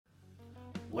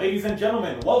Ladies and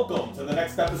gentlemen, welcome to the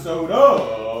next episode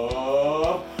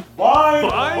of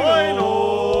Vinyl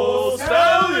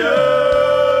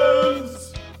Stallions!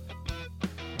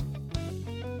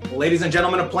 Ladies and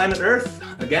gentlemen of planet Earth,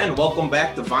 again, welcome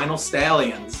back to Vinyl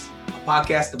Stallions, a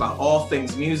podcast about all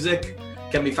things music.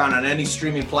 Can be found on any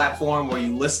streaming platform where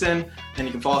you listen, and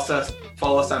you can follow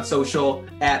us on social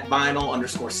at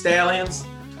vinyl_stallions.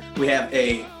 We have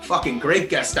a fucking great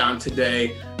guest on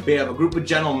today. We have a group of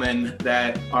gentlemen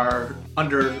that are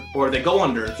they go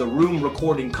under the Room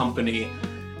Recording Company,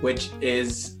 which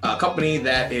is a company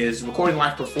that is recording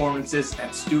live performances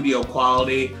at studio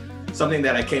quality. Something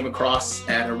that I came across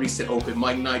at a recent open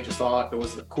mic night. Just thought it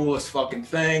was the coolest fucking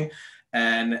thing.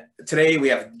 And today we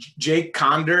have Jake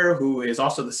Conder, who is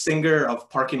also the singer of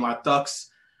Parking Lot Ducks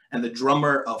and the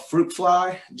drummer of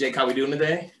Fruitfly. Jake, how we doing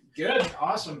today? Good,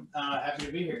 awesome. Happy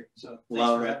to be here. So thanks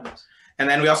for having us. And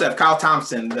then we also have Kyle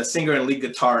Thompson, the singer and lead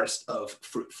guitarist of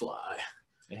Fruitfly.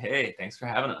 Hey, thanks for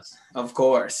having us. Of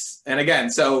course. And again,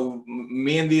 so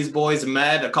me and these boys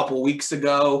met a couple weeks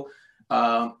ago.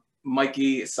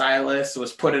 Mikey Silas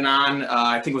was putting on,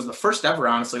 I think it was the first ever,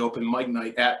 honestly, open mic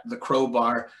night at the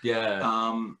Crowbar.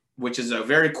 Yeah. Which is a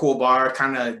very cool bar.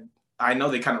 I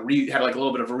know they had like a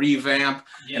little bit of a revamp,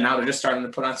 and now they're just starting to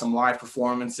put on some live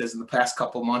performances in the past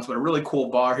couple months, but a really cool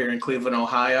bar here in Cleveland,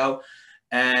 Ohio.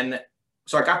 And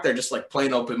so I got there just like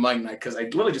playing open mic night because I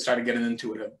literally just started getting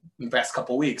into it in the past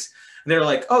couple weeks. And they're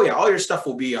like, oh yeah, all your stuff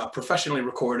will be professionally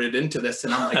recorded into this.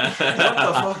 And I'm like, what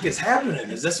the fuck is happening?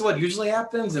 Is this what usually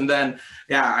happens? And then,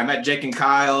 I met Jake and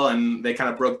Kyle, and they kind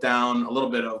of broke down a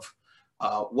little bit of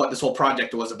what this whole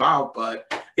project was about.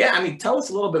 But tell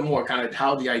us a little bit more kind of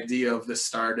how the idea of this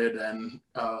started and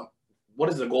what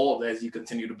is the goal of it as you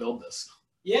continue to build this?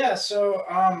 Yeah, so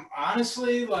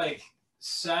honestly, like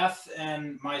Seth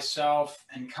and myself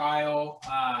and Kyle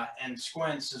and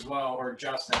Squints as well, or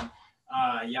Justin,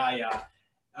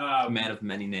 Man of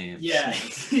many names. Yeah,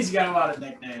 he's got a lot of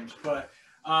nicknames. But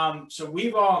so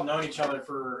we've all known each other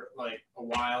for like a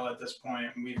while at this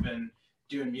point, and we've been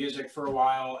doing music for a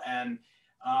while. And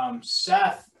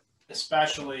Seth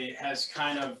especially has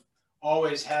kind of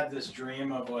always had this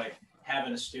dream of like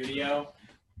having a studio,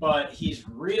 but he's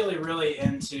really, really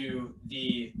into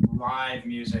the live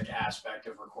music aspect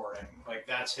of recording. Like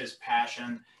that's his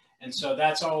passion. And so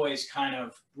that's always kind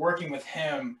of working with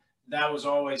him. That was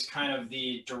always kind of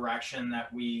the direction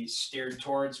that we steered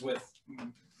towards with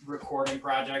recording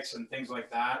projects and things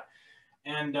like that.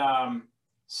 And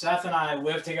Seth and I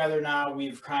live together now.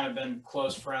 We've kind of been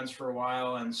close friends for a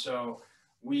while. And so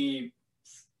we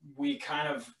kind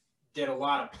of did a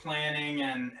lot of planning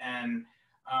and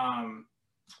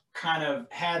kind of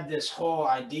had this whole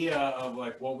idea of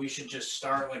like, well, we should just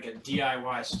start like a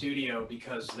DIY studio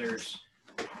because there's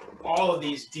all of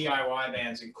these DIY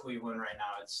bands in Cleveland right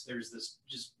now. There's this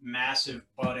just massive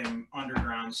budding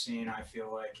underground scene, I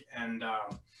feel like. And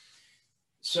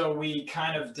so we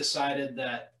kind of decided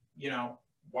that,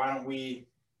 why don't we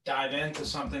dive into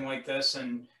something like this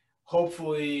and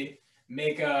hopefully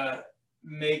make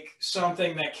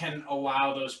something that can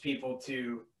allow those people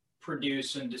to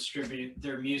produce and distribute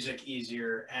their music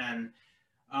easier. And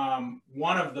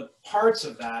one of the parts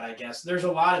of that, I guess, there's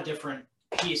a lot of different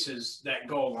pieces that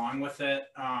go along with it.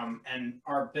 And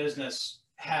our business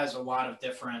has a lot of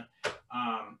different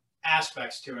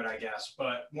aspects to it, I guess.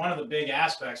 But one of the big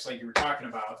aspects, like you were talking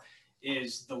about,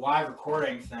 is the live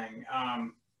recording thing.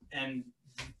 And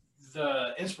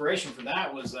the inspiration for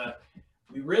that was that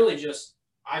we really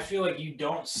I feel like you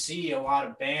don't see a lot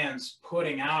of bands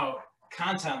putting out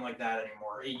content like that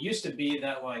anymore. It used to be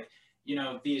that like,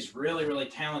 these really, really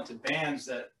talented bands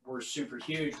that were super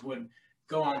huge would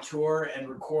go on tour and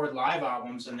record live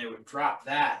albums, and they would drop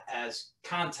that as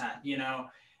content,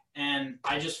 and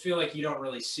I just feel like you don't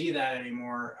really see that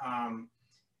anymore.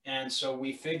 And so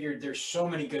we figured there's so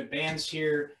many good bands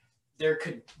here.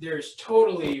 There's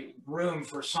totally room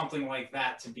for something like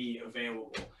that to be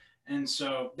available. And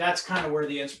so that's kind of where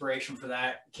the inspiration for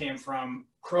that came from.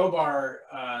 Crowbar,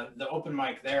 the open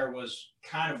mic there was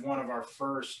kind of one of our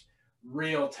first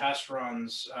real test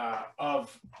runs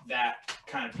of that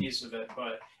kind of piece of it,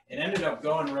 but it ended up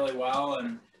going really well.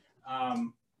 And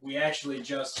we actually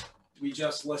just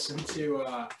listened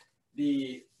to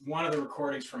one of the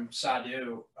recordings from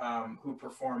Sadu, who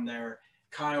performed there.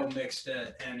 Kyle mixed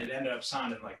it, and it ended up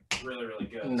sounding like really, really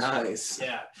good. Nice. So,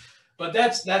 yeah. But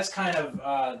that's kind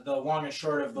of the long and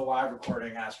short of the live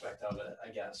recording aspect of it, I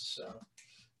guess. So,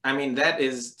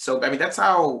 that's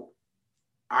how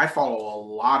I follow a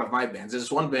lot of my bands.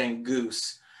 There's one band,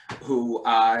 Goose, who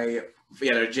I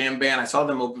yeah, they're a jam band. I saw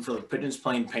them open for like Pigeons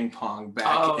Playing Ping Pong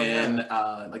back in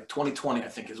like 2020, I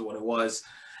think is what it was.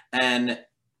 And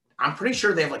I'm pretty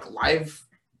sure they have like live,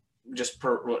 just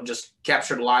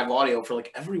captured live audio for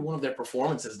like every one of their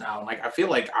performances now. And like I feel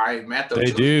like I'm at those.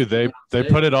 They do. They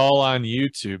put it all on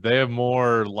YouTube. They have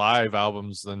more live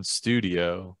albums than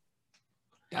studio.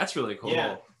 That's really cool.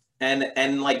 Yeah.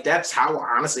 And like that's how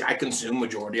honestly I consume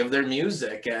majority of their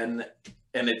music, and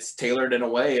it's tailored in a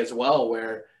way as well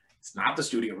where it's not the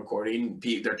studio recording.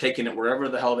 They're taking it wherever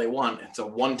the hell they want. It's a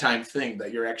one-time thing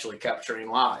that you're actually capturing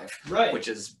live, Right. which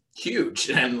is huge,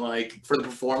 and like for the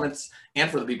performance and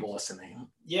for the people listening.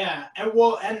 Yeah,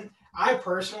 and I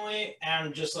personally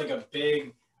am just like I'm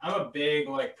a big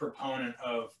like proponent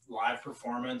of live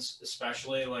performance,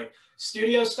 especially like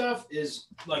studio stuff is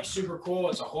like super cool.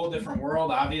 It's a whole different world,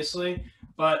 obviously,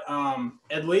 but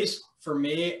at least for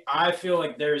me, I feel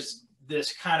like there's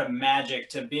this kind of magic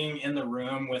to being in the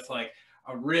room with like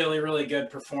a really, really good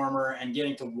performer and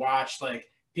getting to watch like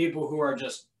people who are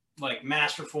just like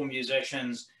masterful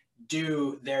musicians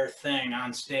do their thing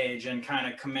on stage and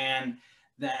kind of command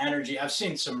the energy. I've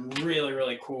seen some really,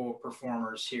 really cool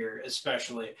performers here,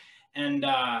 especially. And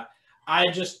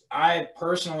I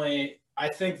personally, I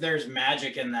think there's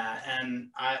magic in that. And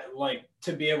I like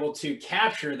to be able to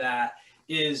capture that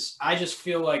I just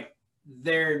feel like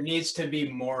there needs to be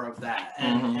more of that.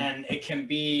 And it can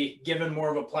be given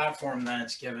more of a platform than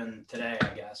it's given today, I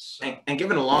guess. So. And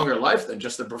given a longer life than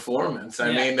just the performance.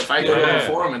 I mean, if I go to a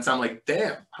performance, I'm like,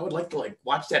 damn, I would like to like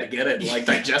watch that again and like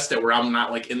digest it where I'm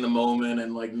not like in the moment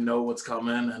and like know what's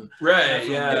coming. And Right,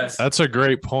 yeah. That's a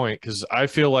great point, because I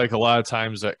feel like a lot of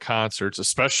times at concerts,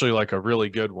 especially like a really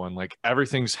good one, like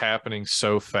everything's happening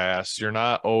so fast. You're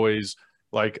not always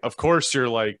like, of course you're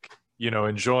like,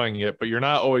 enjoying it, but you're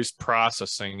not always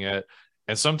processing it.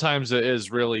 And sometimes it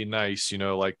is really nice,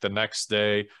 like the next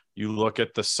day you look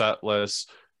at the set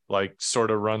list, like sort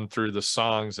of run through the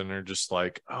songs and they're just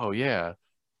like, oh yeah,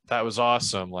 that was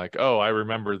awesome. Like, oh, I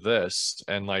remember this.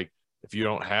 And like, if you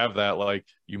don't have that, like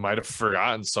you might have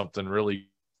forgotten something really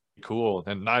cool,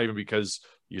 and not even because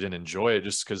you didn't enjoy it,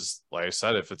 just because, like I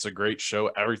said, if it's a great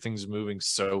show, everything's moving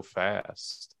so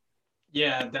fast.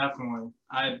 Yeah, definitely.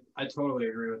 I totally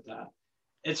agree with that.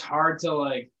 It's hard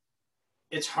to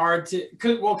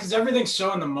because everything's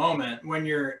so in the moment when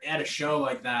you're at a show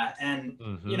like that. And,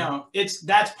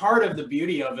 that's part of the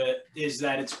beauty of it, is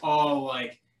that it's all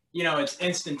like, it's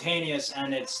instantaneous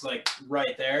and it's like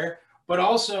right there. But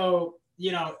also,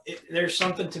 there's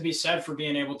something to be said for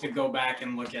being able to go back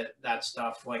and look at that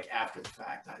stuff like after the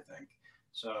fact, I think.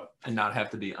 So, and not have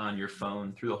to be on your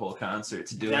phone through the whole concert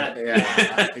to do it. it.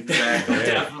 Yeah, exactly.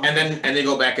 And then you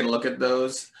go back and look at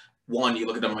those. One, you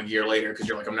look at them a year later because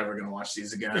you're like, I'm never gonna watch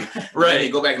these again. Right. And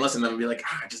you go back and listen to them and be like,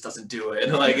 it just doesn't do it.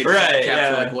 Like it doesn't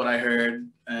capture like what I heard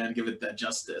and give it that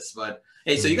justice. But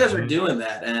hey, so you guys are doing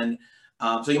that, and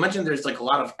so you mentioned there's like a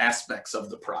lot of aspects of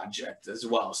the project as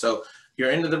well. So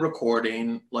you're into the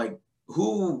recording. Like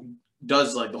who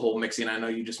does like the whole mixing? I know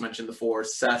you just mentioned the four: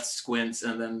 Seth, Squints,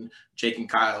 and then Jake and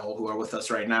Kyle, who are with us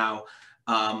right now.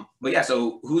 But yeah,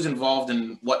 so who's involved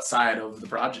in what side of the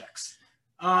projects?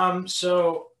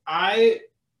 So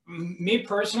me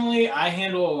personally, I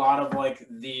handle a lot of like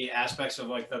the aspects of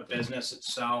like the business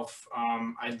itself.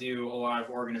 I do a lot of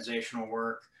organizational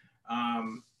work,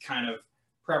 kind of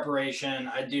preparation.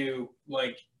 I do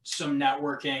like some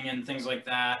networking and things like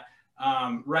that.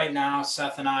 Right now,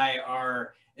 Seth and I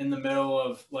are in the middle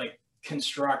of like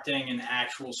constructing an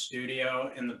actual studio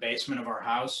in the basement of our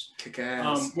house,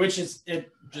 which is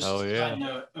side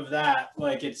note of that.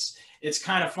 Like it's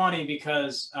kind of funny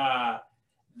because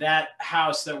that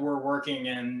house that we're working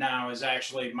in now is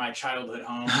actually my childhood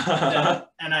home,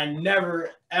 and I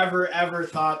never ever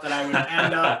thought that I would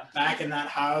end up back in that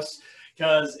house,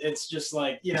 because it's just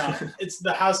like it's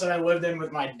the house that I lived in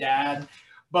with my dad,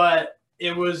 but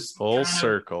it was full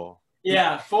circle.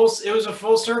 Yeah, it was a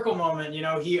full circle moment.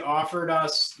 He offered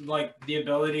us like the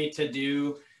ability to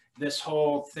do this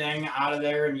whole thing out of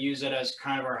there and use it as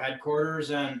kind of our headquarters.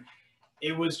 And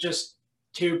it was just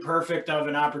too perfect of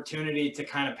an opportunity to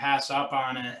kind of pass up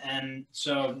on it. And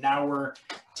so now we're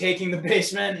taking the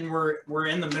basement and we're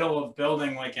in the middle of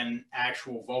building like an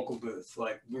actual vocal booth.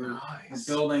 Like we're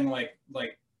building like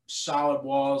solid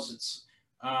walls. It's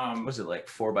was it like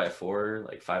 4x4,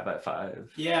 like 5x5?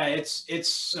 Yeah, it's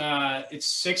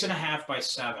 6.5 by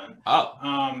 7.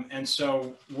 Oh. And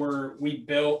so we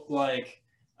built like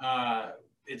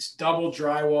it's double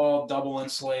drywall, double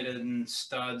insulated, and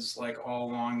studs like all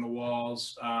along the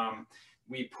walls.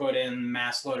 We put in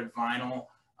mass loaded vinyl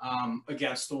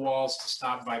against the walls to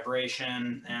stop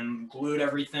vibration, and glued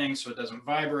everything so it doesn't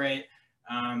vibrate.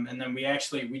 And then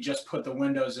we just put the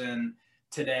windows in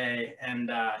today and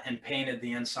painted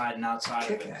the inside and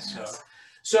outside of it.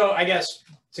 So I guess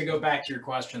to go back to your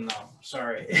question though,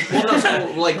 sorry. Well, no,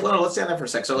 so like, let's stay on that for a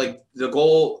sec. So like your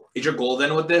goal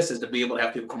then with this is to be able to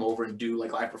have people come over and do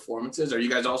like live performances? Are you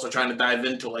guys also trying to dive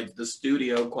into like the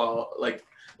studio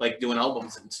like doing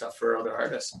albums and stuff for other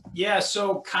artists? Yeah,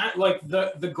 so kind of like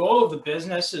the goal of the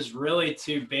business is really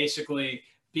to basically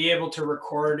be able to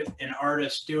record an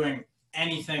artist doing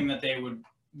anything that they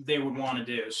would want to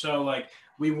do. So like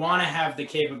we want to have the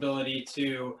capability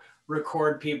to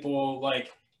record people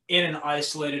like in an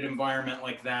isolated environment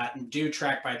like that and do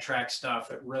track by track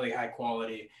stuff at really high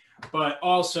quality. But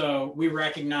also we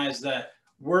recognize that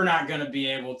we're not going to be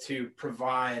able to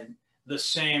provide the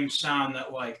same sound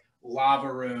that like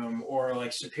Lava Room or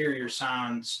like Superior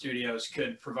Sound Studios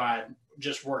could provide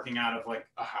just working out of like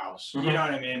a house. You know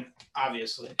what I mean?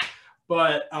 Obviously.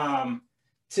 But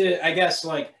to I guess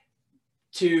like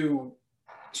to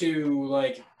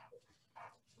like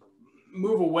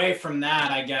move away from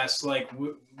that, I guess like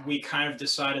we kind of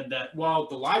decided that, well,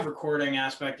 the live recording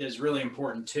aspect is really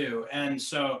important too. And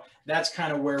so that's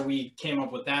kind of where we came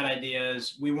up with that idea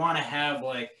is we want to have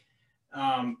like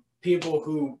people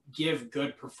who give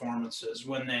good performances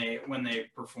when they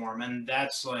perform. And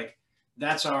that's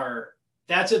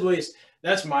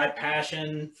that's my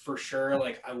passion for sure.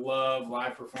 Like I love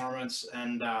live performance,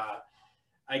 and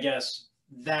I guess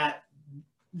that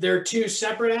they're two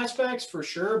separate aspects for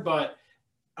sure, but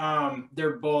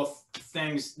they're both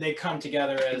things, they come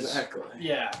together as exactly.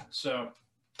 Yeah, so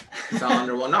it's all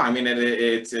under one. No, I mean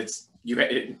it's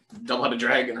double headed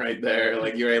dragon right there.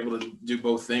 Like you're able to do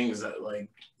both things at like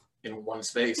in one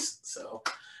space. So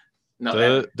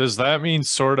no, does that mean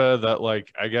sort of that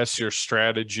like I guess your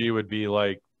strategy would be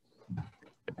like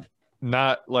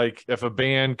not like if a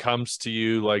band comes to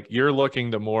you, like you're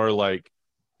looking to more like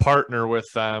partner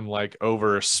with them like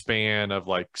over a span of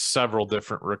like several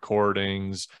different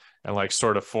recordings and like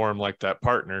sort of form like that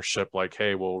partnership, like,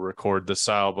 hey, we'll record this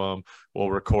album, we'll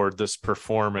record this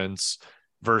performance,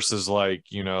 versus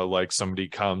like, you know, like somebody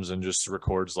comes and just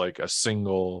records like a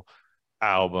single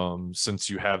album, since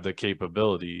you have the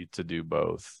capability to do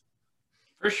both.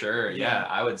 For sure. Yeah,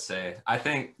 I would say. I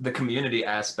think the community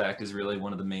aspect is really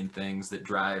one of the main things that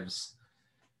drives,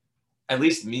 at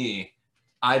least me.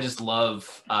 I just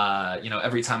love,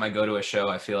 every time I go to a show,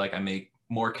 I feel like I make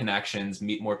more connections,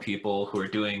 meet more people who are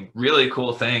doing really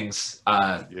cool things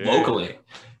locally.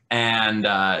 And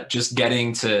just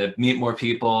getting to meet more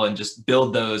people and just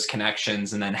build those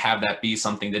connections and then have that be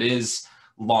something that is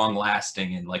long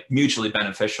lasting and like mutually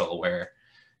beneficial, where,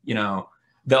 you know,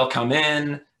 they'll come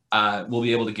in, we'll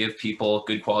be able to give people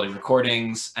good quality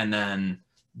recordings, and then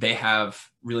they have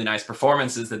really nice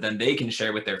performances that then they can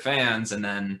share with their fans, and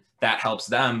then that helps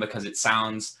them because it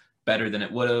sounds better than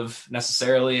it would have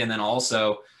necessarily. And then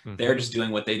also they're just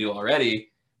doing what they do already.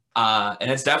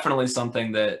 And it's definitely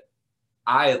something that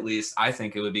I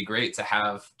think it would be great to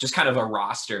have just kind of a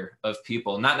roster of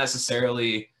people, not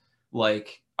necessarily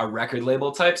like a record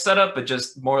label type setup, but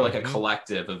just more like a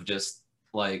collective of just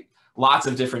like lots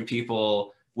of different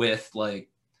people with like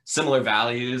similar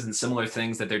values and similar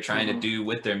things that they're trying to do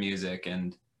with their music,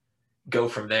 and go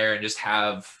from there and just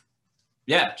have,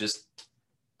 have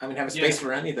a space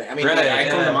for anything. I mean, right, I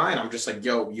come to mind, I'm just like,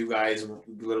 yo, you guys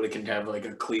literally can have like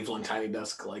a Cleveland Tiny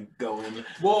Desk like going.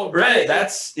 Well, right,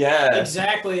 that's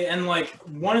exactly. And like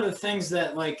one of the things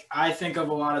that like I think of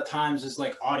a lot of times is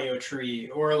like Audio Tree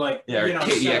or like or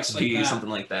KEXP, like something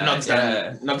like that.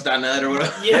 Nugs.net or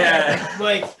whatever. Yeah,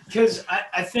 like because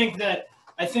I think that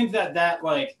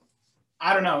like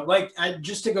I don't know, like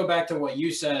just to go back to what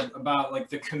you said about like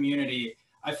the community,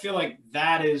 I feel like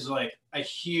that is like a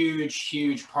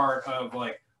huge part of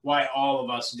like why all of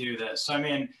us do this. I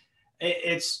mean,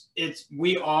 it's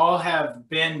we all have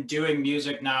been doing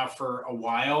music now for a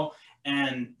while,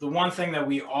 and the one thing that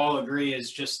we all agree is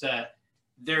just that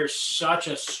there's such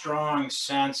a strong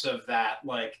sense of that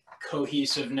like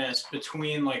cohesiveness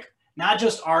between like not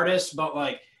just artists but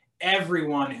like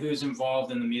everyone who's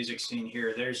involved in the music scene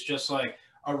here. There's just like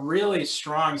a really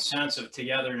strong sense of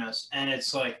togetherness, and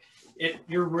it's like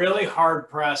you're really hard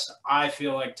pressed, I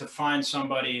feel like, to find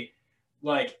somebody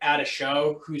like at a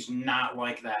show who's not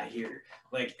like that here.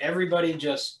 Like everybody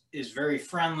just is very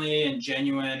friendly and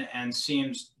genuine and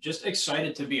seems just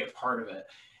excited to be a part of it.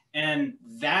 And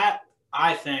that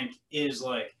I think is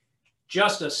like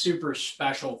just a super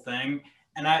special thing.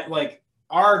 And I like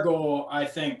our goal, I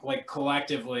think, like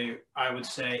collectively, I would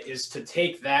say, is to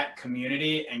take that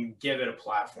community and give it a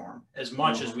platform as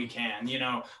much as we can, you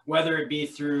know, whether it be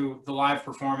through the live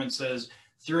performances,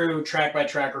 through track by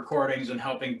track recordings and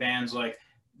helping bands like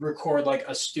record like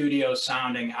a studio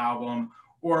sounding album,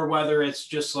 or whether it's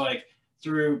just like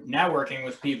through networking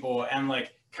with people and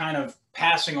like kind of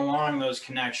passing along those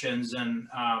connections and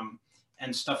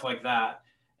stuff like that.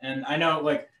 And I know,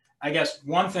 like, I guess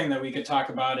one thing that we could talk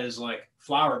about is like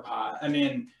Flower Pot. I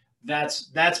mean, that's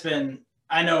been,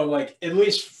 I know, like, at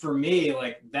least for me,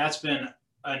 like, that's been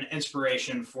an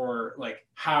inspiration for like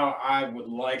how I would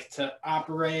like to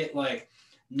operate, like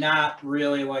not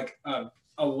really like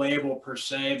a label per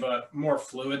se, but more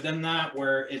fluid than that,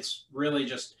 where it's really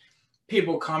just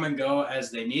people come and go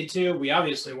as they need to. We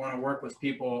obviously want to work with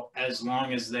people as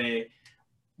long as they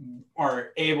are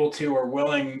able to or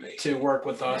willing to work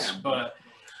with us, but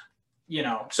you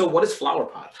know. So what is Flower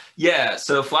Pot? Yeah,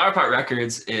 so Flower Pot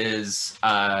Records is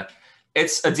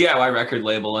it's a DIY record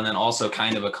label, and then also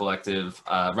kind of a collective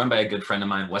run by a good friend of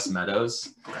mine, Wes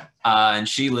Meadows. Okay. And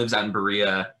she lives out in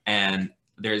Berea, and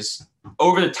there's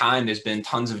over the time there's been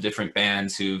tons of different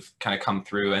bands who've kind of come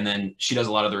through, and then she does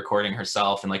a lot of the recording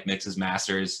herself and like mixes,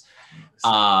 masters.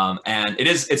 And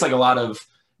it's like a lot of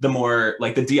the more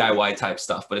like the DIY type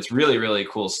stuff, but it's really, really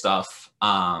cool stuff.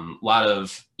 A lot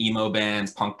of emo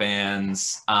bands, punk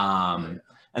bands, and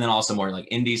then also more like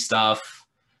indie stuff.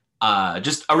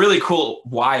 Just a really cool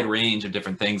wide range of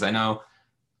different things. I know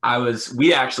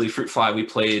we actually, Fruitfly, we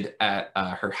played at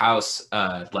her house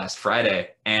last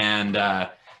Friday, and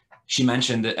she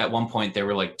mentioned that at one point there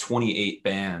were like 28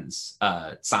 bands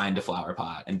signed to Flower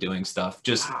Pot and doing stuff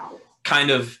just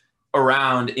kind of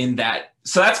around in that.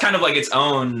 So that's kind of like its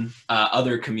own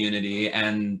other community.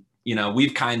 And, you know,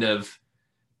 we've kind of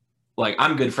like,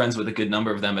 I'm good friends with a good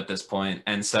number of them at this point.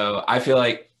 And so I feel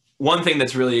like one thing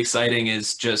that's really exciting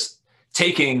is just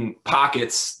taking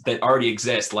pockets that already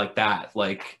exist like that.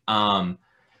 Like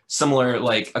similar,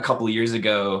 like a couple of years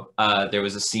ago, there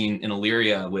was a scene in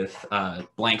Illyria with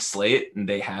Blank Slate, and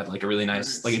they had like a really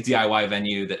nice, like a DIY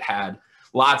venue that had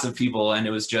lots of people. And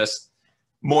it was just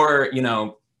more, you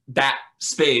know, that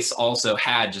space also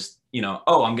had just, you know,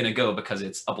 oh, I'm going to go because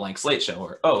it's a Blank Slate show,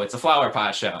 or, oh, it's a Flower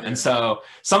Pot show. Yeah. And so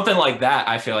something like that,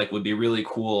 I feel like would be really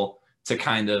cool to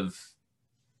kind of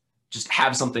just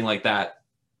have something like that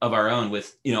of our own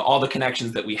with, you know, all the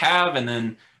connections that we have, and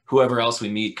then whoever else we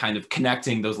meet, kind of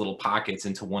connecting those little pockets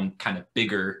into one kind of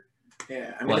bigger,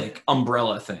 I mean, like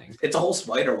umbrella thing. It's a whole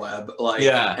spider web. Like,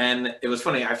 and it was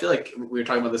funny. I feel like we were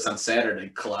talking about this on Saturday,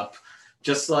 Club.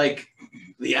 Just like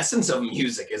the essence of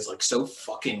music is like so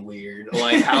fucking weird.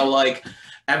 Like how like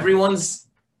everyone's,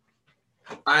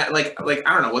 I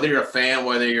don't know, whether you're a fan,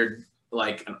 whether you're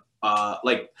like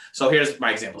so here's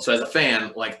my example. So as a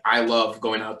fan, like I love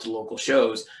going out to local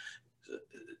shows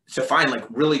to find like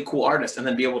really cool artists, and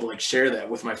then be able to like share that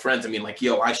with my friends. I mean, like,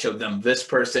 yo, I showed them this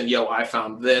person, yo, I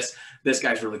found this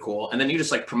guy's really cool. And then you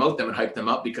just like promote them and hype them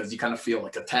up because you kind of feel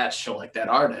like attached to like that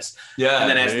artist. Yeah. And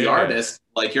then as the artist,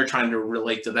 like you're trying to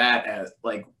relate to that as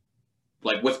like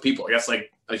with people. I guess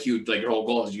like a huge, like your whole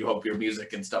goal is you hope your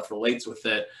music and stuff relates with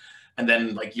it. And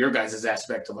then like your guys'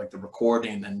 aspect of like the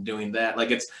recording and doing that,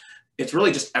 like it's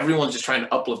really just everyone's just trying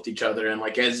to uplift each other. And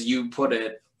like as you put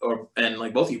it, and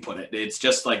like both of you put it, it's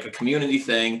just like a community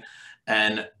thing.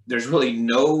 And there's really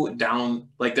no down,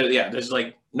 like there's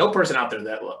like no person out there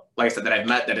that, like I said, that I've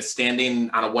met that is standing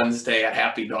on a Wednesday at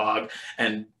Happy Dog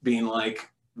and being like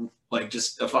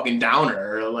just a fucking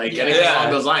downer or like anything along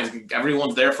those lines.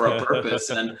 Everyone's there for a purpose.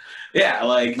 And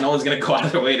like no one's gonna go out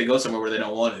of their way to go somewhere where they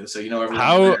don't want to. So, you know,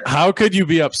 how could you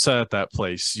be upset at that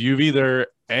place? You've either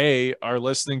A, are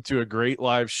listening to a great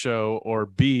live show, or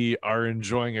B, are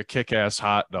enjoying a kick-ass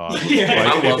hot dog. Like,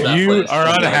 if you are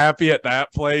unhappy at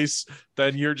that place,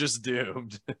 then you're just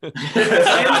doomed. It's in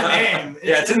the name.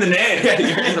 It's in the name. Yeah,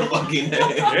 you're in the fucking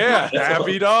name. Yeah,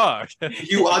 Happy Dog.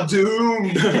 You are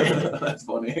doomed. That's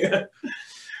funny.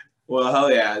 Well, hell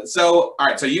yeah. So, all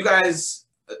right. So you guys,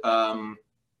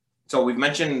 so we've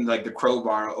mentioned like the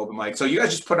Crowbar open mic. So you guys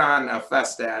just put on a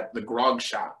fest at the Grog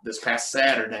Shop this past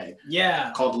Saturday.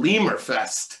 Yeah. Called Lemur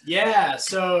Fest. Yeah.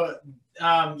 So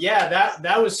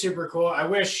that was super cool. I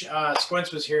wish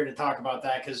Squints was here to talk about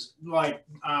that, because like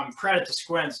credit to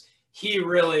Squints, he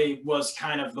really was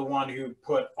kind of the one who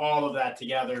put all of that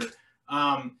together.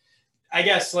 I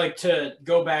guess like to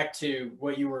go back to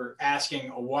what you were asking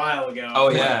a while ago. Oh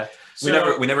yeah,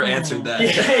 so, we never answered that.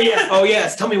 Yeah. Oh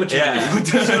yes, tell me what you do.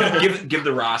 So, give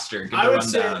the roster. Give the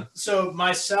rundown. So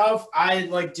myself, I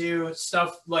like do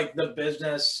stuff like the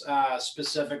business,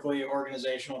 specifically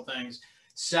organizational things.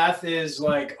 Seth is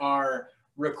like our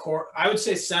I would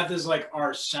say Seth is like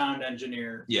our sound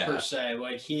engineer per se.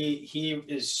 Like he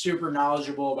is super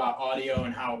knowledgeable about audio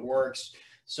and how it works.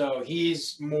 So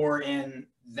he's more in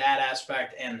that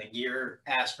aspect and the gear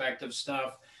aspect of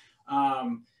stuff.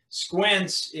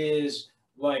 Squints is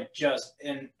like just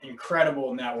an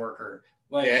incredible networker.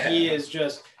 Like he is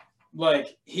just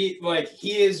he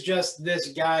is just this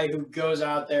guy who goes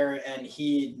out there and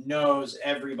he knows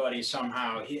everybody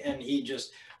somehow. He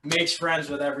just makes friends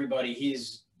with everybody.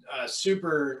 He's a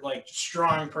super like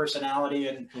strong personality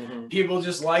and people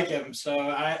just like him. So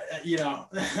I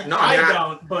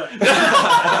don't, but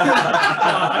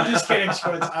I'm just kidding,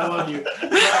 Squints. I love you.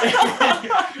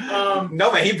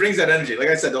 No, man, he brings that energy. Like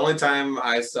I said, the only time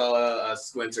I saw a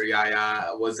Squints or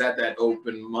Yaya was at that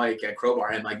open mic at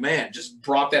Crowbar, and like, man, just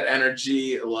brought that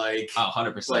energy. Like,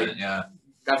 100%. Like, yeah.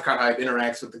 That kind of hype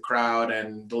interacts with the crowd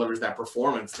and delivers that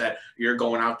performance that you're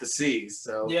going out to see.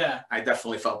 So yeah, I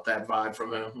definitely felt that vibe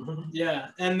from him. Yeah,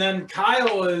 and then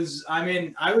Kyle is,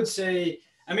 I would say,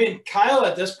 Kyle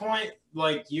at this point,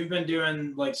 like you've been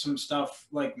doing like some stuff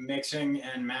like mixing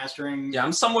and mastering. Yeah,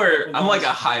 I'm like a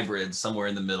hybrid somewhere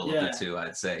in the middle of the two,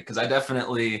 I'd say, because I've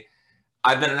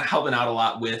been helping out a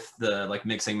lot with the like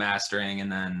mixing, mastering,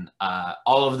 and then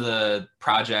all of the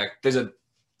there's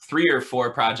 3 or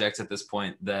 4 projects at this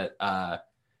point that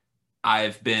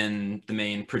I've been the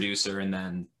main producer and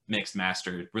then mixed,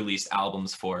 mastered, released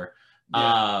albums for.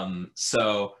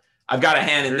 So I've got a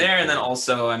hand in there, and then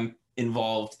also I'm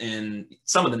involved in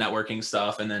some of the networking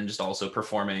stuff, and then just also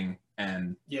performing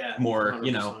and more,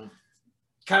 100%.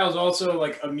 Kyle's also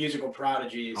like a musical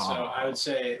prodigy, so I would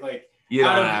say like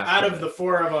Yeah, out of the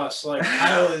 4 of us, like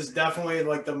Kyle is definitely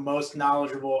like the most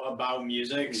knowledgeable about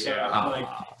music. So like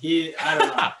I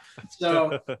don't know.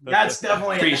 So that's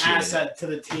definitely an asset to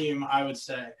the team, I would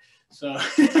say. So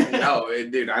no,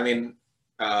 dude. I mean,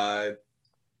 all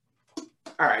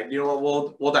right. You know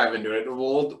what? We'll dive into it.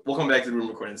 We'll come back to the room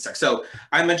recording in a sec. So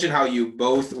I mentioned how you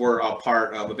both were a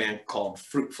part of a band called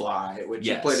Fruitfly, which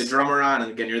you play the drummer on,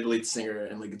 and again, you're the lead singer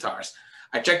and lead guitarist.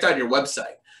 I checked out your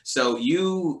website. So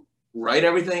you write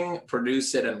everything,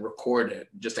 produce it, and record it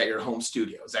just at your home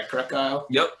studio. Is that correct, Kyle?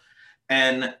 Yep.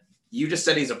 And you just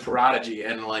said he's a prodigy,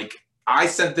 and like I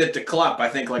sent it to Klepp, I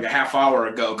think like a half hour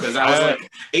ago, because I was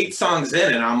like 8 songs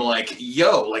in, and I'm like,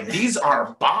 yo, like these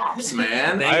are bops,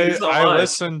 man. I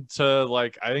listened to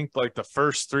like I think like the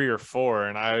first 3 or 4,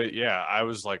 and I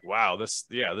was like, wow, this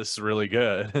is really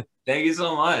good. Thank you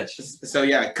so much. So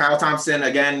yeah, Kyle Thompson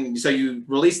again. So you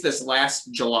released this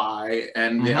last July,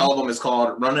 and the album is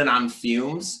called "Running on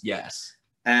Fumes." Yes.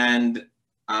 And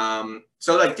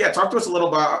so like talk to us a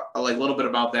little bit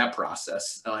about that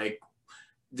process. Like,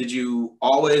 did you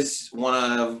always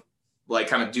want to like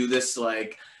kind of do this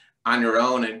like on your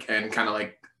own and kind of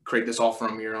like create this all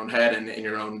from your own head and in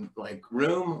your own like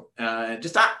room?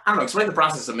 Just I don't know. Explain the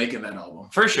process of making that album.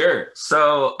 For sure.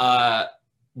 So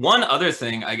one other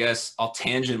thing, I guess I'll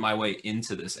tangent my way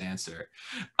into this answer.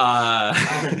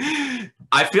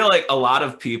 I feel like a lot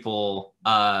of people,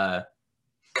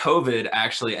 COVID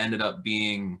actually ended up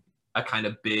being a kind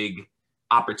of big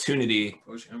opportunity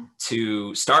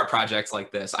to start projects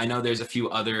like this. I know there's a few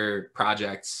other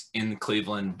projects in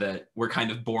Cleveland that were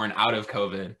kind of born out of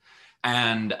COVID,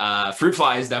 and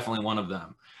Fruitfly is definitely one of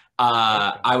them.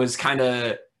 I was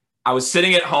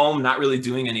sitting at home, not really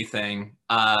doing anything,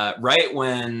 right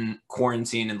when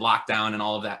quarantine and lockdown and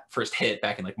all of that first hit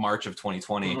back in like March of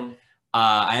 2020.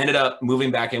 I ended up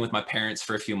moving back in with my parents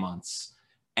for a few months.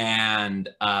 And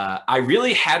I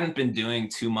really hadn't been doing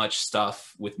too much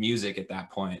stuff with music at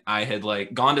that point. I had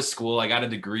like gone to school, I got a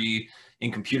degree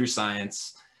in computer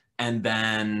science, and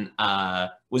then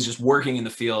was just working in the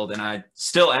field, and I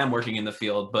still am working in the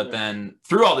field. But then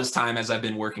through all this time, as I've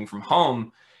been working from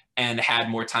home and had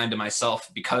more time to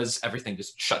myself because everything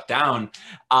just shut down,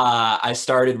 I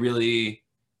started really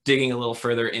digging a little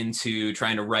further into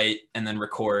trying to write and then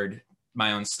record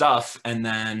my own stuff. And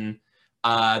then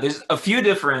there's a few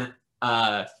different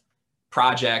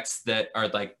projects that are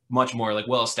like much more like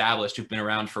well established, who've been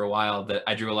around for a while, that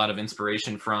I drew a lot of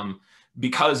inspiration from,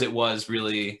 because it was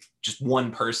really just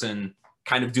one person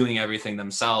kind of doing everything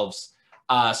themselves.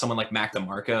 Someone like Mac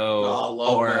DeMarco,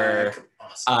 or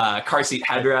Car Seat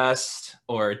Headrest,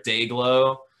 or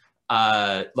Dayglow,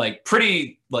 like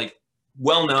pretty like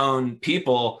well-known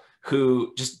people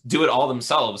who just do it all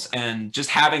themselves. And just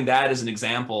having that as an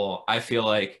example, I feel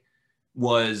like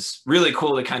was really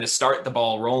cool to kind of start the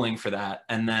ball rolling for that.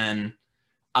 And then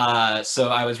so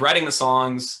I was writing the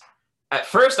songs. At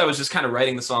first I was just kind of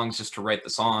writing the songs just to write the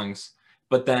songs,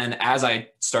 but then as I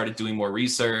started doing more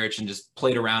research and just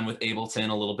played around with Ableton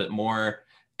a little bit more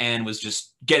and was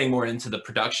just getting more into the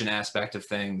production aspect of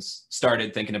things,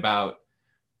 started thinking about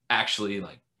actually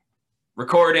like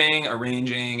recording,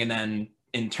 arranging, and then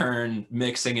in turn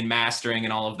mixing and mastering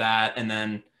and all of that. And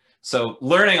then, so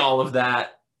learning all of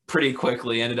that pretty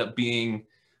quickly ended up being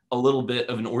a little bit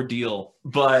of an ordeal,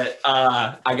 but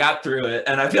I got through it.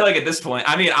 And I feel like at this point,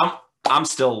 I mean, I'm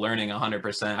still learning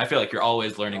 100%. I feel like you're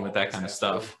always learning with that kind of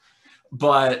stuff.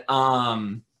 But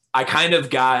I kind of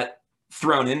got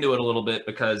thrown into it a little bit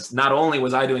because not only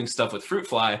was I doing stuff with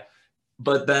Fruitfly,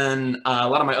 but then a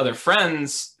lot of my other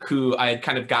friends who I had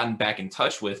kind of gotten back in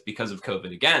touch with because of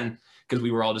COVID again, because we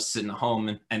were all just sitting at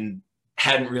home and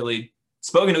hadn't really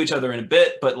spoken to each other in a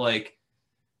bit, but like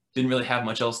didn't really have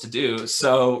much else to do.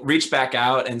 So reached back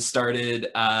out and started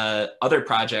other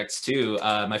projects too.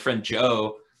 My friend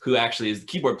Joe, who actually is the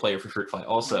keyboard player for Fruitfly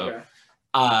also,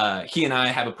 he and I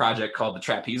have a project called the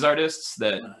Trapeze Artists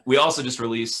that we also just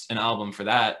released an album for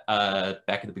that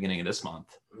back at the beginning of this month.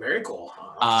 Very cool.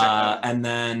 And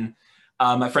then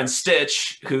my friend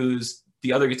Stitch, who's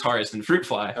the other guitarist in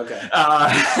Fruitfly. Okay.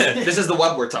 This is the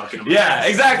web we're talking about. Yeah,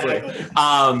 exactly.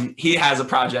 He has a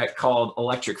project called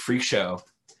Electric Freak Show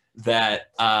that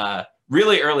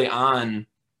really early on,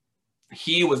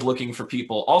 he was looking for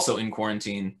people also in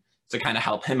quarantine to kind of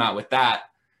help him out with that.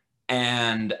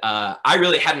 And I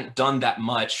really hadn't done that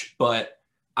much, but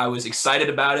I was excited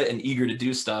about it and eager to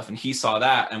do stuff. And he saw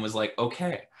that and was like,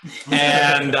 okay.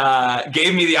 And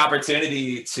gave me the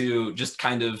opportunity to just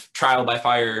kind of trial by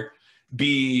fire,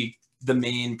 be the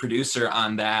main producer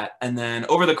on that. And then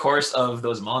over the course of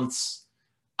those months,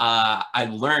 I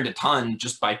learned a ton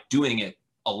just by doing it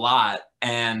a lot.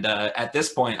 And at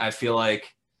this point, I feel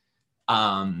like,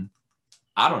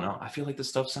 I don't know. I feel like this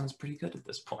stuff sounds pretty good at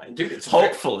this point. Dude, it's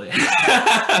hopefully.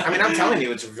 I mean, I'm telling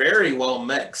you, it's very well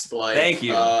mixed. Like, thank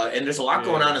you. And there's a lot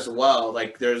going on as well.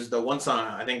 Like, there's the one song,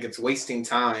 I think it's Wasting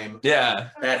Time. Yeah.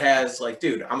 That has, like,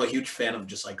 dude, I'm a huge fan of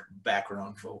just, like,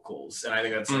 background vocals. And I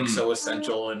think that's, like, so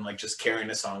essential and, like, just carrying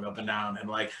a song up and down. And,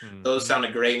 like, those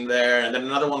sounded great in there. And then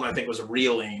another one I think was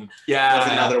Reeling. Yeah.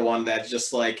 Was another one that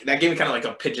just, like, that gave me kind of, like,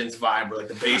 a Pigeons vibe where, like,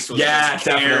 the bass was just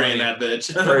carrying that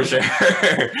bitch. For sure.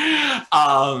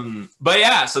 But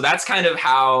yeah, so that's kind of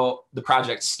how the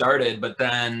project started. But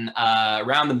then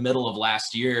around the middle of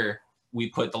last year, we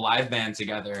put the live band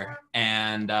together,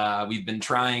 and we've been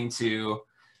trying to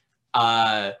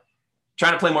play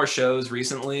more shows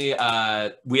recently.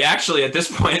 We actually, at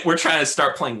this point, we're trying to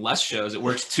start playing less shows. It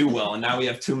works too well, and now we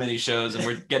have too many shows, and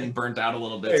we're getting burnt out a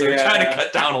little bit. So we're trying to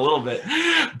cut down a little bit.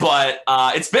 But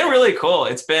it's been really cool.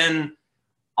 It's been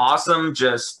awesome.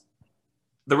 Just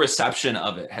the reception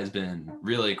of it has been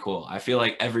really cool. I feel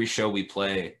like every show we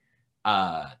play,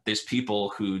 there's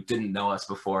people who didn't know us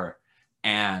before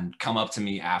and come up to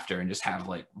me after and just have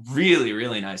like really,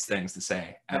 really nice things to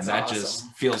say. And that awesome.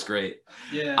 Just feels great.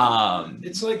 Yeah.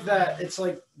 It's like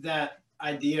that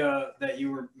idea that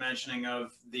you were mentioning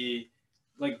of the,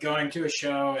 like going to a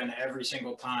show and every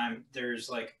single time there's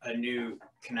like a new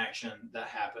connection that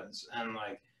happens. And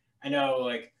like, I know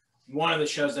like one of the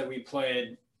shows that we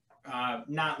played,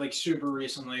 not like super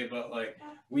recently, but like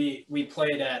we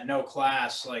played at No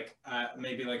Class like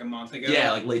maybe like a month ago.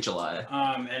 Yeah, like late July.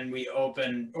 And we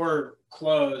opened or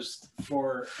closed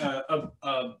for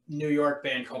a New York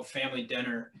band called Family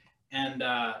Dinner, and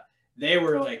they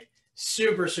were like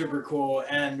super cool,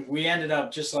 and we ended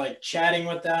up just like chatting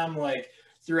with them like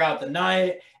throughout the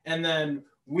night, and then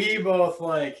we both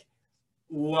like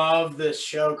love this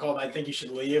show called I Think You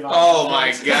Should Leave. Oh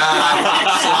my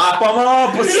god. Slop them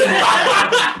up.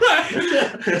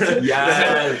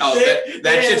 Yeah.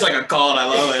 That shit's like a cult. I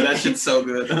love it. That shit's so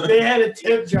good. They had a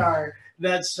tip jar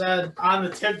that said, on the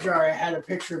tip jar, it had a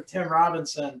picture of Tim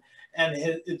Robinson, and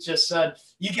it just said,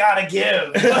 "You gotta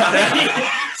give."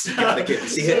 You gotta give.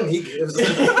 See him, he gives.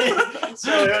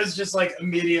 So it was just like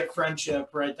immediate friendship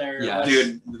right there. Yeah,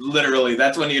 dude, literally,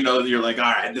 that's when you know you're like, all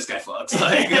right, this guy fucks.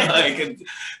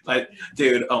 Like,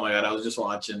 dude, oh my god, I was just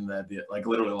watching that like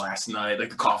literally last night, like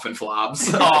the Coffin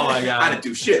Flops. Oh my god, I didn't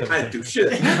do shit.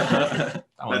 That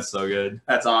one's so good.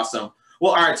 That's awesome.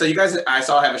 Well, all right, so you guys, I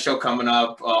saw have a show coming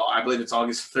up. I believe it's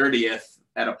August 30th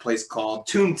at a place called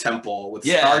Toon Temple with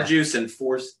Star Juice and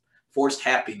Forced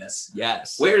Happiness.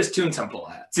 Yes. Where is Toon Temple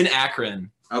at? It's in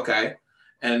Akron. Okay.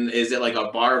 And is it like a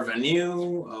bar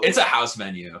venue? It's a house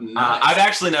venue. Nice. I've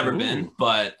actually never been,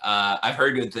 but I've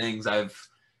heard good things.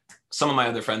 Some of my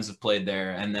other friends have played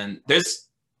there. And then there's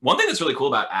one thing that's really cool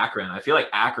about Akron. I feel like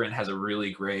Akron has a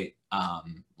really great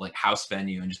like house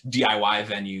venue and just DIY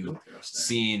venue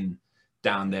scene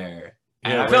down there.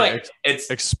 And I feel like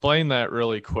it's explain that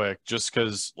really quick, just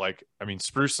because like, I mean,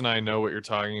 Spruce and I know what you're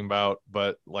talking about,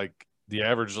 but like the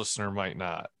average listener might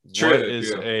not. True, what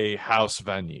is a house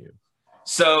venue?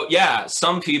 So yeah,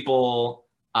 some people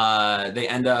They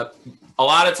end up, a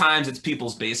lot of times it's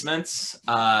people's basements,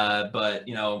 but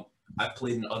you know, I've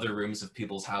played in other rooms of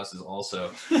people's houses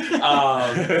also.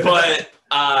 But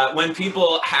when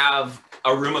people have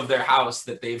a room of their house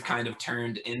that they've kind of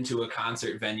turned into a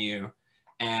concert venue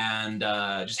and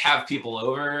just have people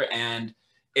over, and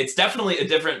it's definitely a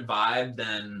different vibe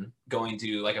than going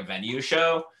to like a venue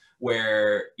show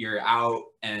where you're out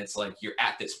and it's like you're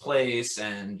at this place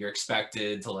and you're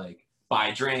expected to like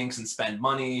buy drinks and spend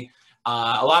money.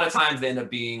 A lot of times they end up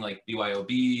being like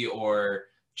BYOB, or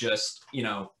just, you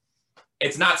know,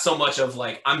 it's not so much of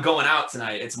like, I'm going out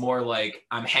tonight. It's more like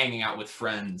I'm hanging out with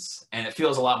friends, and it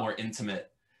feels a lot more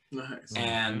intimate. Nice.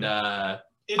 And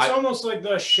it's almost like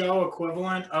the show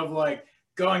equivalent of like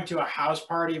going to a house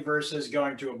party versus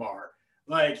going to a bar.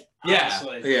 Like,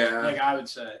 honestly, like I would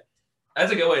say.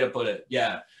 That's a good way to put it.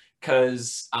 Yeah.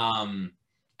 Cause, and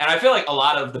I feel like a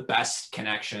lot of the best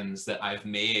connections that I've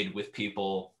made with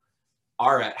people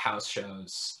are at house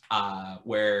shows,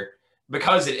 where,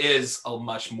 because it is a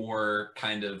much more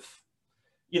kind of,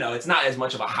 you know, it's not as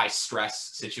much of a high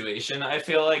stress situation. I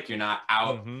feel like you're not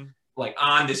out like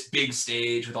on this big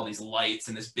stage with all these lights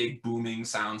and this big booming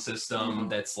sound system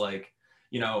that's like,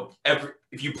 you know,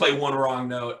 if you play one wrong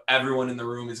note, everyone in the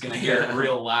room is going to hear it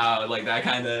real loud, like that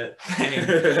kind of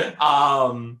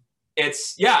thing.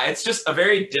 It's just a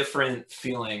very different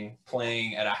feeling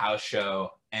playing at a house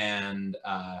show. And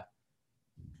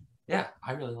yeah,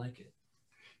 I really like it.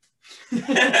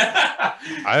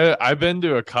 I've been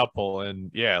to a couple,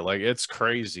 and yeah, like it's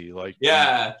crazy. Like,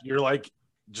 yeah, you're like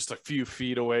just a few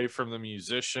feet away from the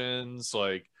musicians.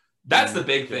 Like, that's the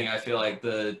big thing. I feel like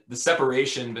the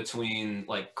separation between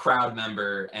like crowd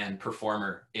member and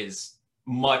performer is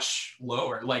much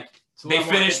lower. Like, they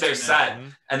finish their set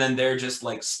and then they're just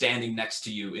like standing next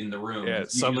to you in the room. Yeah,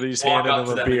 somebody's handing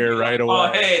them a beer right away.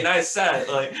 Oh, hey, nice set.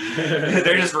 Like,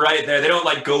 they're just right there. They don't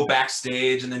like go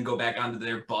backstage and then go back onto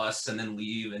their bus and then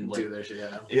leave and like do their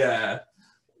shit. Yeah.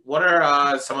 What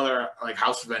are some other like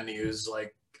house venues,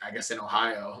 like I guess in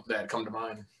Ohio, that come to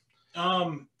mind?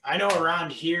 I know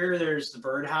around here there's the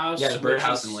Birdhouse. Yeah, the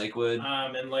Birdhouse in Lakewood.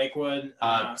 In Lakewood.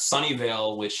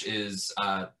 Sunnyvale, which is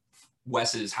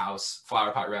Wes's house,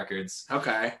 Flower Pot Records.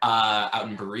 Okay. Out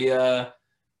in Berea.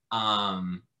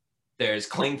 There's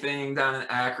Cling Thing down in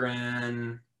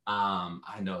Akron.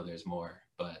 I know there's more,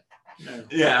 but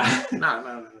yeah.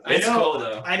 No. It's cool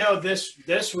though. I know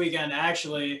this weekend,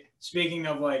 actually, speaking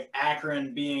of like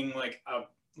Akron being like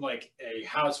a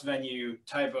house venue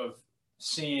type of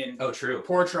scene. Oh, true.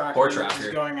 Porch Rocker is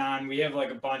going on. We have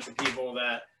like a bunch of people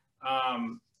that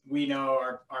we know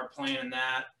are playing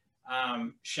that.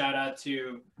 Shout out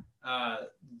to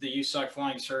the You Suck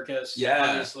Flying Circus,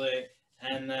 obviously,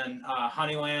 and then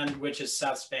Honeyland, which is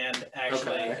Seth's band,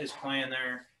 actually is playing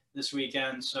there this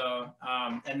weekend. So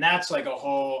and that's like a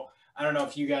whole, I don't know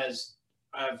if you guys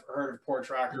have heard of Porch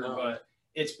Rocker, but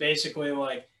it's basically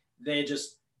like they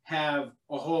just have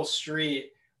a whole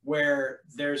street where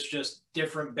there's just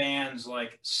different bands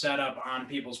like set up on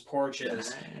people's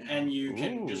porches, and you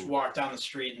can just walk down the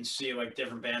street and see like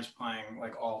different bands playing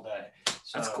like all day.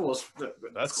 So, that's cool.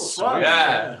 That's cool. cool.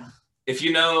 Yeah. If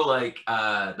you know like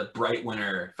the Bright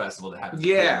Winter Festival that happens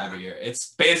every year, it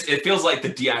feels like the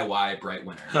DIY Bright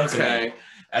Winter. Okay.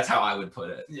 That's how I would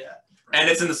put it. Yeah. And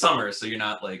it's in the summer, so you're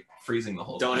not like freezing the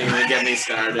whole time. Don't even get me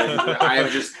started. I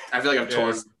feel like I've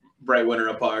torn Bright Winter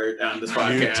apart on this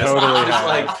podcast. You totally I'm just have.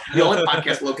 like, the only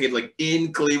podcast located like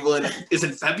in Cleveland is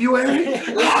in February.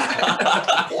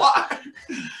 What?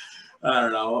 I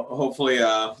don't know. Hopefully,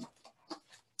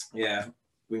 we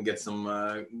can get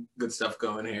some good stuff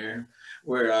going here.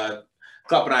 Where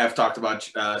Club and I have talked about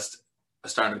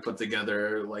starting to put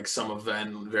together like some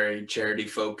event, very charity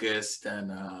focused,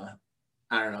 and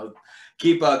I don't know.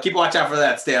 Keep watch out for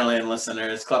that, Stallion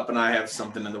listeners. Club and I have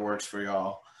something in the works for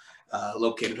y'all.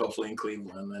 Located hopefully in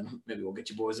Cleveland, and maybe we'll get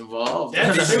you boys involved.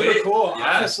 That'd be super cool.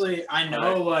 Yeah. Honestly, I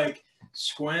know like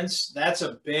Squints, that's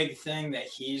a big thing that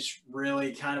he's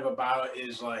really kind of about,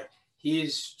 is like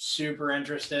he's super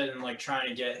interested in like trying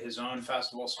to get his own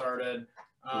festival started.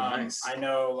 Nice. I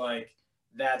know like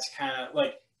that's kind of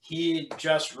like he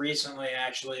just recently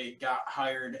actually got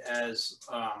hired as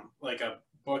like a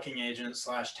booking agent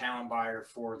 / talent buyer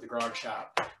for the Grog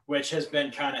Shop, which has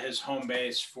been kind of his home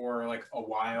base for like a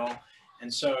while.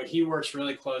 And so he works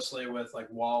really closely with like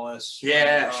Wallace.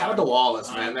 Yeah, shout out to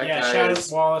Wallace, man. That guy shout out is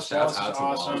to Wallace. shout Wallace out is to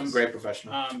awesome. Wallace. great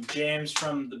professional. James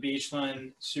from the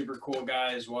Beachland, super cool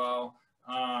guy as well.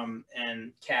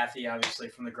 And Kathy, obviously,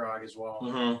 from the Grog as well.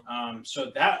 Mm-hmm.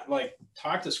 So that, like,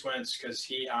 talk to Squints, because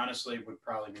he honestly would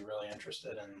probably be really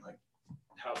interested in like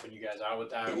helping you guys out with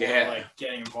that, Yeah. or like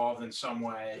getting involved in some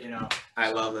way, you know.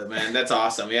 I love it, man. That's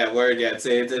awesome. Yeah,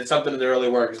 it's something in the early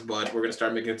works, but we're gonna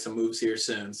start making some moves here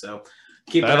soon. So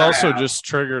keep That an eye also out. just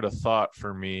triggered a thought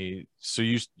for me. So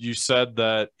you said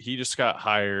that he just got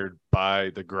hired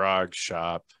by the Grog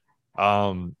Shop.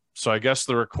 So I guess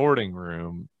the recording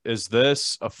room, is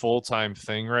this a full-time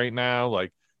thing right now?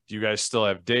 Like, do you guys still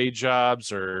have day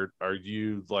jobs, or are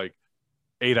you like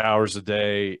 8 hours a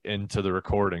day into the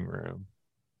recording room?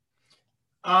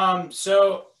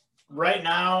 So right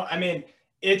now, I mean,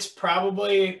 it's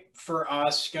probably for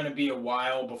us going to be a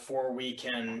while before we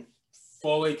can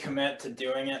fully commit to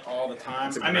doing it all the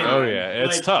time. I mean, Oh yeah,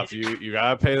 it's like, tough. You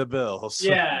gotta pay the bills.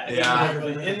 Yeah, Yeah.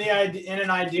 exactly. In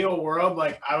an ideal world,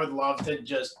 like I would love to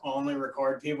just only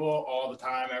record people all the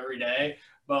time, every day.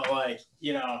 But like,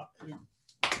 you know,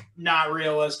 not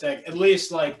realistic. At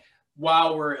least like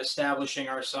while we're establishing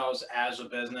ourselves as a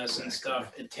business and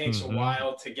stuff, it takes a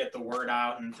while to get the word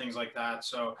out and things like that.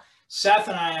 So Seth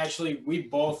and I we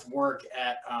both work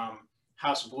at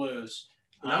House of Blues.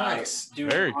 Nice. Doing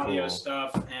Very audio cool.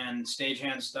 stuff and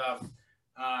stagehand stuff.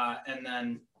 And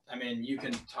then, I mean, you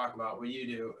can talk about what you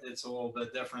do. It's a little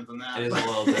bit different than that. It is a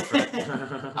little different.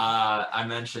 I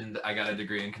mentioned I got a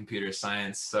degree in computer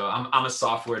science, so I'm a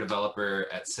software developer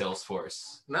at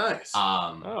Salesforce. Nice.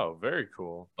 Oh, very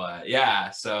cool. But yeah,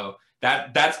 so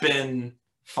that's been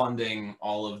funding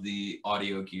all of the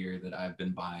audio gear that I've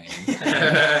been buying.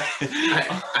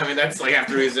 I mean, that's like half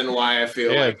the reason why I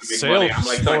feel Yeah, like to make money. I'm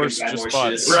like Salesforce talking just more bought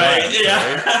shit. Slack, Right?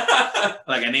 Yeah. right?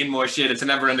 Like I need more shit. It's a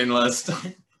never-ending list.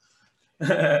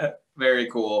 Very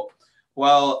cool.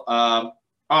 Well,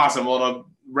 awesome. Well, to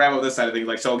wrap up this side of things,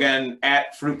 like so again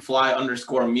at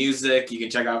Fruitfly_music, you can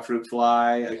check out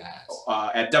Fruitfly Yes.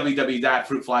 at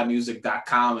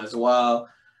www.fruitflymusic.com as well.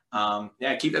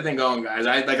 Yeah, keep that thing going, guys.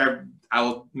 I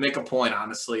will make a point,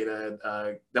 honestly,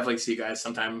 to definitely see you guys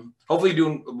sometime. Hopefully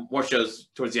doing more shows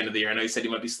towards the end of the year. I know you said you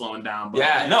might be slowing down. But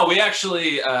Yeah, no, we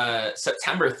actually,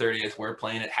 September 30th, we're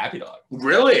playing at Happy Dog.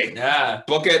 Really? Yeah.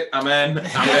 Book it. I'm in.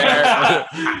 I'm there.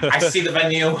 I see the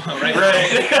venue. Right.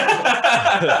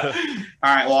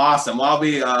 All right. Well, awesome. Well, I'll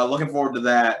be looking forward to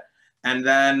that. And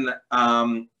then,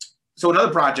 so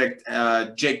another project,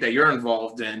 Jake, that you're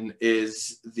involved in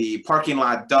is the Parking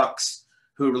Lot Ducks,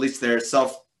 who released their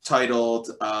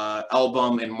self-titled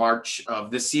album in March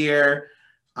of this year.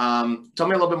 Tell me a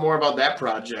little bit more about that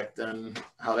project and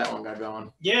how that one got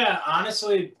going. Yeah,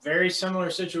 honestly, very similar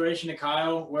situation to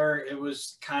Kyle, where it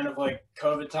was kind of like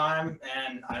COVID time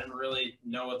and I didn't really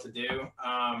know what to do.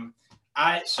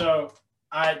 I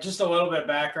just a little bit of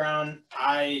background.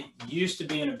 I used to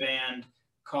be in a band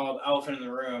called Elephant in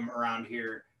the Room around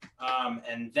here.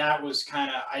 And that was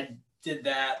I did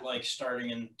that like starting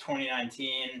in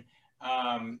 2019.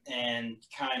 And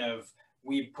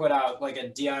we put out like a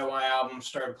DIY album,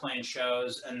 started playing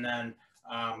shows, and then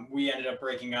we ended up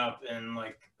breaking up in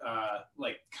like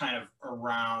kind of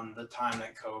around the time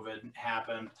that COVID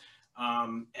happened.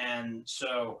 And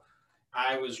so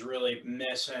I was really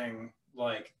missing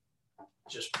like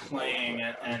just playing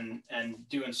and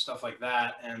doing stuff like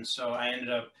that. And so I ended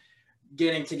up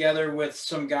getting together with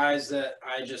some guys that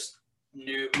I just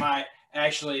knew. My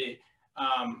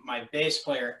bass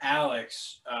player,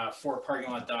 Alex, for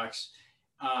Parking Lot Ducks,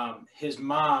 his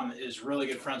mom is really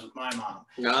good friends with my mom.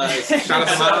 Nice. Shout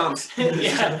out to moms.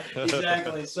 Yeah,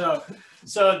 exactly. So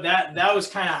that was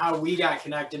kind of how we got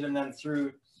connected. And then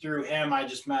through him, I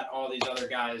just met all these other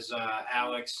guys,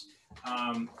 Alex,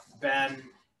 Ben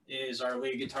is our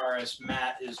lead guitarist,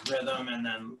 Matt is rhythm, and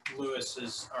then Lewis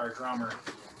is our drummer.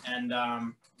 And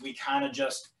we kind of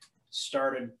just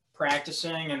started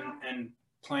practicing and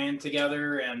playing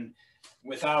together, and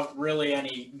without really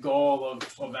any goal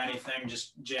of anything,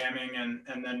 just jamming.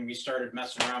 And then we started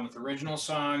messing around with original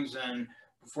songs, and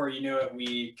before you knew it,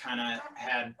 we kind of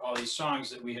had all these songs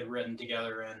that we had written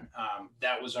together. And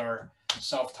that was our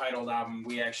self-titled album.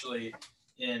 We actually,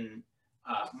 in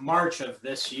March of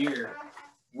this year,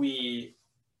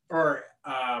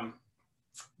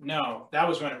 that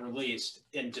was when it released.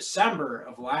 In December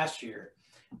of last year,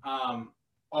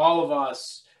 all of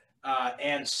us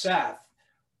and Seth,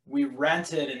 we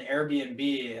rented an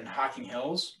Airbnb in Hocking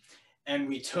Hills, and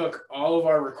we took all of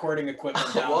our recording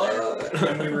equipment down there,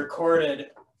 and we recorded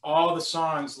all the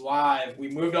songs live. We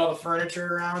moved all the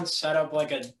furniture around, set up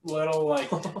like a little like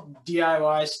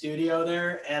DIY studio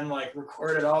there, and like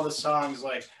recorded all the songs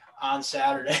like on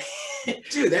Saturday.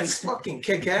 Dude, that's fucking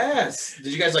kick ass.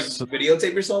 Did you guys like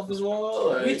videotape yourself as well?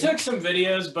 Or? We took some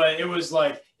videos, but it was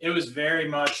it was very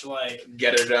much like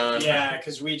get it done. Yeah,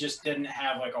 because we just didn't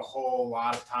have like a whole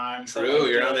lot of time. True,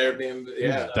 you're on Airbnb.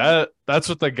 Yeah, that's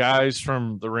what the guys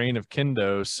from the Reign of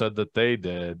Kindo said that they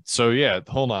did. So yeah,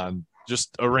 hold on,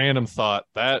 just a random thought.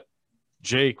 That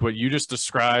Jake, what you just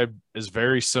described is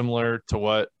very similar to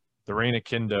what the Reign of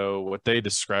Kindo, what they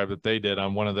described that they did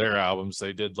on one of their albums.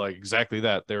 They did like exactly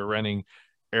that. They were renting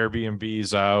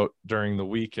Airbnbs out during the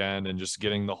weekend and just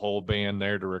getting the whole band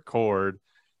there to record.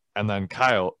 And then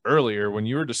Kyle, earlier when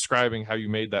you were describing how you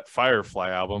made that Firefly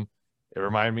album, it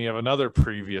reminded me of another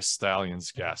previous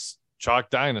Stallions guest, Chalk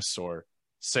Dinosaur.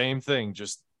 Same thing,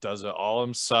 just does it all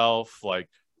himself, like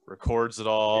records it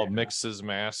all, mixes,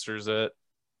 masters it.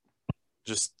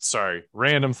 Just sorry,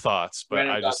 random thoughts, but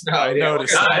I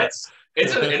noticed that.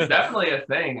 It's definitely a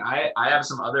thing. I have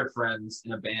some other friends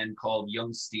in a band called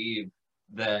Young Steve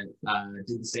that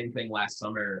did the same thing last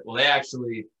summer. Well,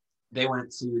 they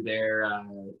went to their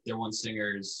one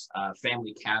singer's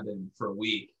family cabin for a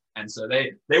week, and so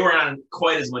they weren't on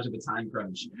quite as much of a time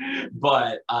crunch,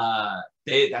 but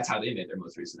that's how they made their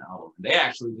most recent album. They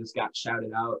actually just got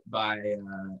shouted out by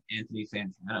Anthony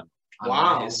Fantano on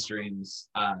one of his streams.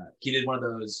 He did one of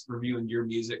those reviewing your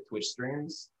music Twitch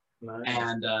streams. Nice.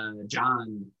 And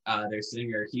John, their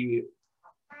singer, he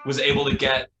was able to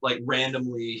get like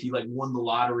randomly, he like won the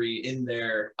lottery in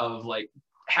there of like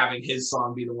having his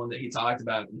song be the one that he talked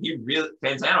about. And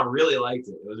Fantano really liked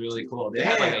it. It was really cool. They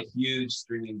had like a huge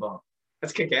streaming bump.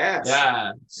 That's kick-ass.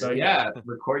 Yeah. So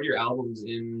record your albums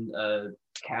in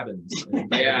cabins.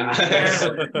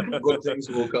 Good things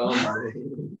will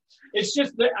come. It's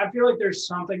just that I feel like there's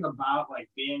something about like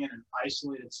being in an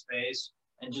isolated space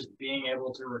and just being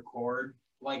able to record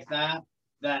like that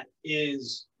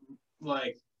is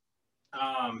like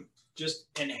just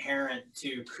inherent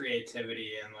to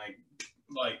creativity and like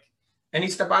and you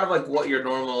step out of like what you're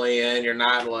normally in. You're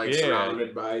not like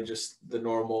surrounded by just the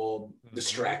normal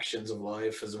distractions of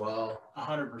life as well.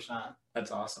 100%. That's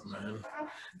awesome, man.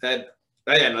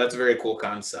 That's a very cool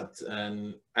concept,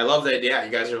 and I love that. Yeah,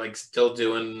 you guys are like still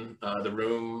doing the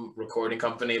room recording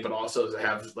company, but also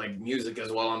have like music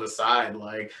as well on the side.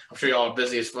 Like I'm sure y'all are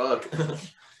busy as fuck.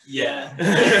 Yeah.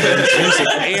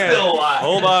 And,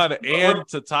 hold on, and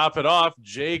to top it off,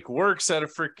 Jake works at a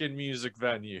freaking music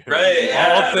venue. Right.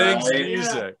 All things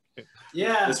music.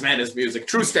 Yeah. This man is music.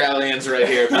 True Stallions right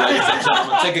here, ladies and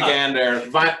gentlemen. Take a gander.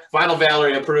 Vinyl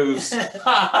Valerie approves.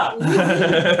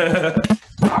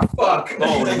 Fuck.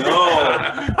 Oh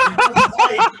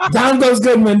no. Down goes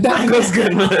Goodman. Down goes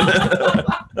Goodman.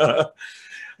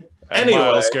 Anyway,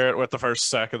 Miles Garrett with the first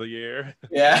sack of the year.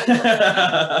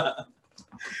 Yeah.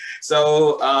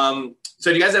 So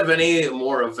do you guys have any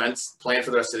more events planned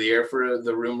for the rest of the year for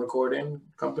the room recording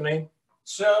company?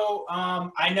 So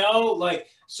I know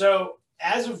so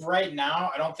as of right now,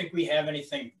 I don't think we have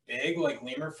anything big like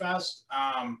Lemurfest.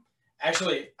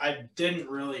 Actually, I didn't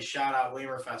really shout out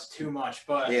Lemurfest too much,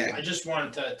 but I just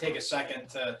wanted to take a second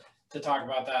to talk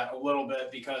about that a little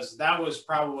bit because that was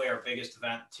probably our biggest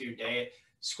event to date.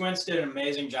 Squints did an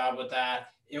amazing job with that.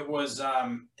 It was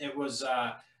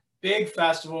a big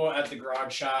festival at the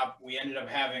Grog Shop. We ended up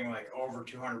having like over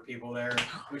 200 people there,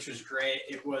 which was great.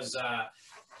 It was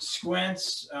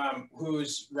Squints,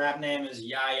 whose rap name is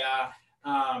Yaya,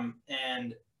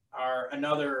 and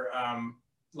another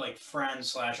like friend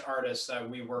 / artist that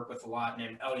we work with a lot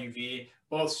named LUV,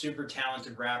 both super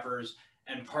talented rappers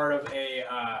and part of a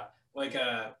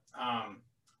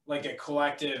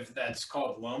collective that's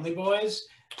called Lonely Boys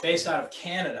based out of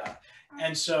Canada.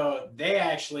 And so they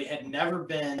actually had never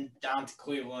been down to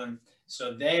Cleveland.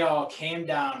 So they all came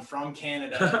down from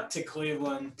Canada to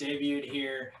Cleveland, debuted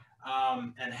here,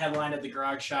 and headlined at the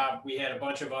Grog Shop. We had a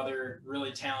bunch of other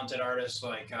really talented artists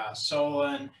like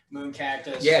Solon, Moon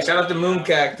Cactus. Yeah, shout out to Moon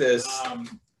Cactus.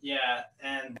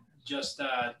 And just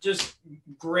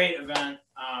great event.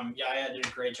 Yaya did a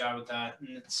great job with that,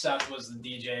 and Seth was the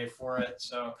DJ for it.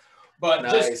 So, but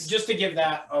nice. just to give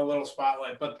that a little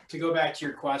spotlight. But to go back to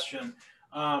your question,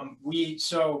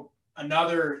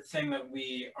 another thing that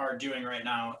we are doing right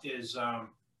now is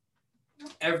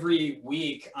every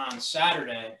week on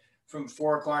Saturday from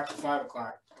 4 o'clock to 5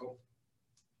 o'clock.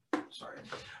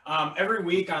 Every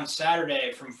week on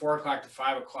Saturday from 4 o'clock to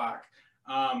 5 o'clock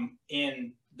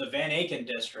in the Van Aken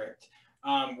district,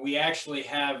 we actually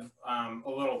have a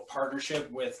little partnership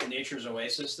with Nature's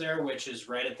Oasis there, which is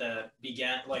right at the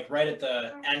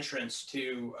entrance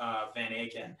to Van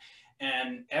Aken.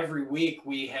 And every week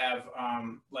we have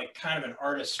kind of an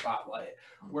artist spotlight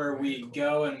where we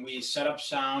go and we set up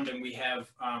sound and we have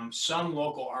some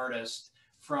local artists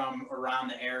from around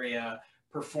the area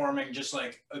performing just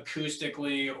like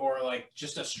acoustically or like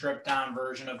just a stripped down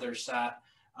version of their set.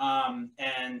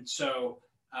 And so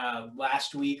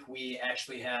last week we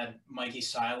actually had Mikey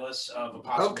Silas of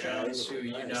Apostle Jones, who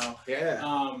you know.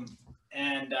 Yeah.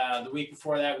 And the week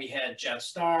before that we had Jet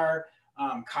Star.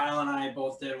 Kyle and I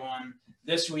both did one.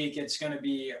 This week it's going to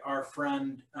be our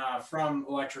friend from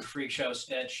Electric Freak Show,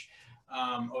 Stitch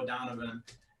O'Donovan.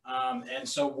 And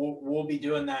so we'll be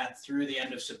doing that through the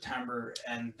end of September,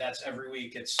 and that's every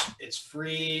week. It's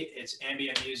free. It's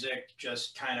ambient music,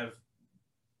 just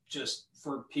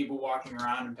for people walking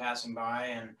around and passing by.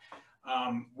 And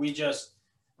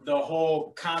the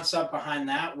whole concept behind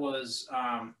that was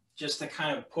just to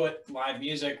kind of put live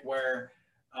music where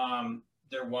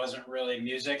there wasn't really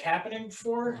music happening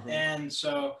before. Mm-hmm. And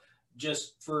so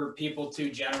just for people to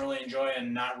generally enjoy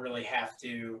and not really have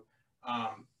to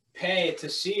pay to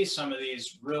see some of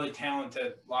these really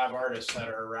talented live artists that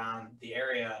are around the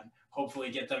area, and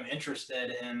hopefully get them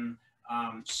interested in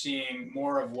seeing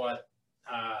more of what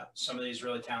some of these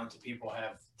really talented people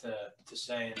have to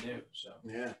say and do. So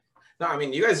yeah. No, I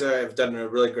mean, you guys have done a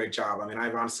really great job. I mean,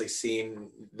 I've honestly seen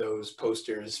those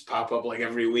posters pop up like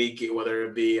every week, whether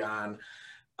it be on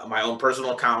my own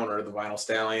personal account or the Vinyl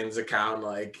Stallions account.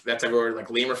 Like that's everywhere. Like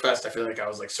Lemur Fest, I feel like I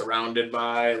was like surrounded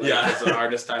by like as an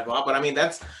artist type of. But I mean,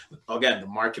 that's again the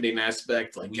marketing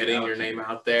aspect, like getting your name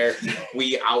out there.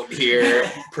 We out here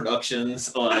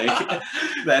productions, like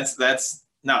that's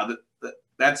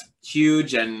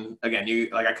huge. And again,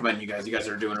 I commend you guys. You guys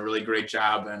are doing a really great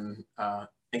job and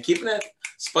keeping it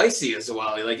spicy as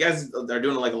well. Like you guys are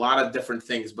doing like a lot of different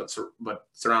things, but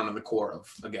surrounding the core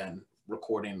of again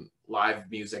recording live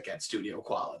music at studio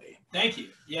quality. Thank you.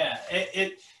 Yeah,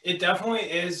 it definitely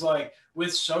is. Like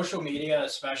with social media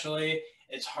especially,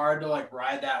 it's hard to like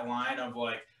ride that line of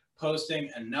like posting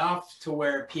enough to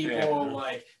where people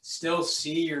like still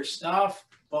see your stuff,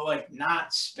 but like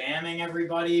not spamming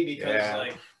everybody, because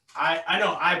like I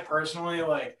know I personally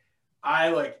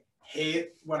I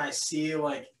hate when I see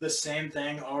like the same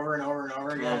thing over and over and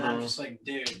over again. And I'm just like,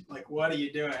 dude, like what are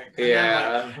you doing?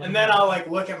 And then I'll like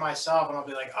look at myself and I'll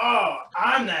be like, oh,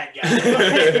 I'm that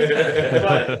guy.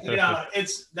 But you know,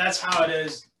 that's how it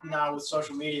is now with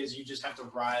social media, is you just have to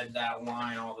ride that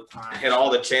line all the time. Hit all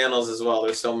the channels as well.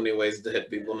 There's so many ways to hit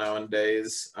people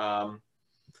nowadays.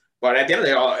 But at the end of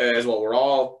the day, as well, we're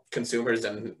all consumers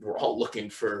and we're all looking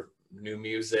for new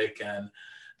music. And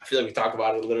I feel like we talk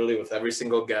about it literally with every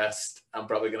single guest. I'm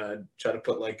probably going to try to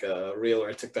put like a reel or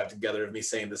a TikTok together of me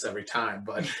saying this every time,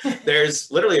 but there's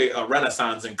literally a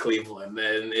renaissance in Cleveland,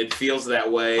 and it feels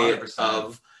that way 100%.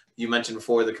 Of, you mentioned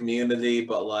before, the community,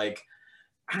 but like,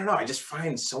 I don't know, I just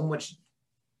find so much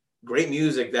great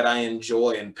music that I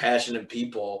enjoy and passionate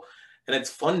people. And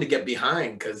it's fun to get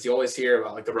behind, because you always hear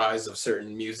about like the rise of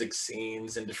certain music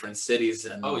scenes in different cities,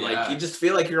 and like you just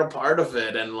feel like you're a part of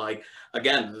it. And like,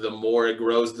 again, the more it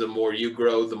grows, the more you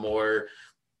grow, the more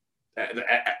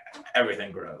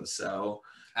everything grows. So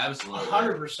absolutely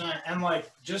 100%. And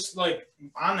like just like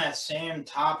on that same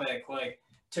topic, like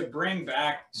to bring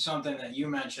back something that you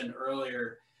mentioned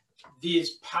earlier,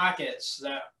 these pockets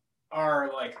that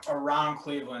are like around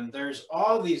Cleveland, there's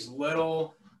all these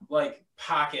little like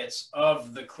pockets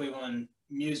of the Cleveland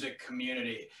music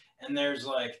community, and there's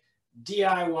like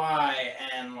DIY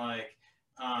and like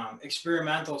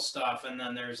experimental stuff, and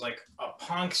then there's like a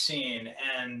punk scene,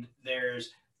 and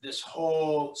there's this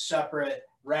whole separate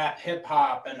rap, hip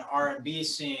hop, and R&B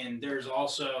scene. There's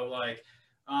also like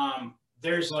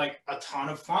there's like a ton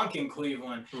of funk in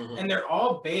Cleveland, and they're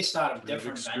all based out of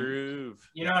different venues.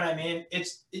 You know what I mean?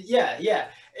 It's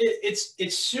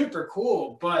super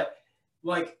cool. But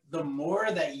like the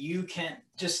more that you can,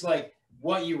 just like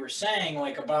what you were saying,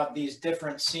 like about these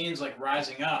different scenes like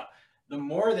rising up, the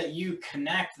more that you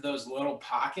connect those little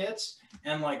pockets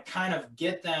and like kind of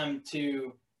get them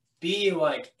to be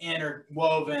like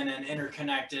interwoven and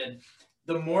interconnected,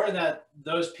 the more that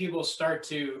those people start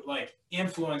to like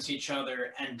influence each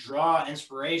other and draw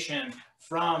inspiration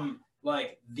from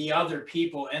like the other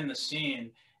people in the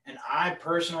scene. And I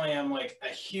personally am like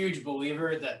a huge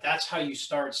believer that that's how you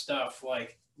start stuff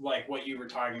like what you were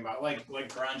talking about, like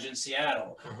grunge in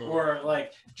Seattle, or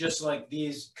like just like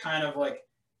these kind of like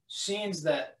scenes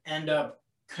that end up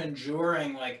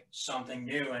conjuring like something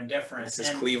new and different. This is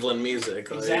Cleveland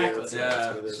music. Exactly.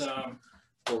 So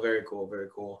cool, very cool, very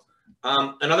cool.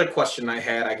 Another question I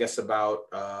had, I guess,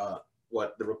 about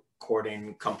what the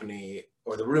recording company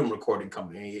or the room recording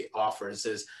company offers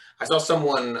is, I saw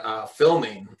someone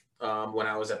filming when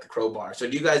I was at the Crowbar. So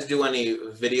do you guys do any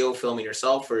video filming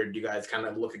yourself, or do you guys kind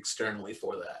of look externally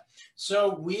for that?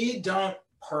 So we don't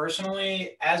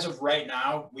personally, as of right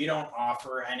now, we don't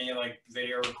offer any like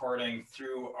video recording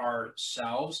through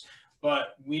ourselves.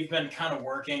 but we've been kind of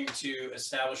working to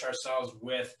establish ourselves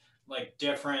with like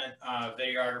different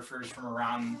videographers from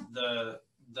around the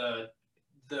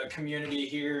community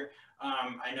here.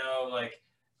 I know like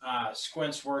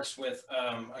Squints works with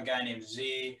a guy named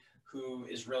Z, who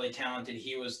is really talented.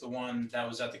 He was the one that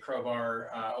was at the Crowbar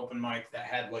open mic that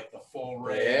had like the full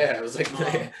rig. Yeah, I was like,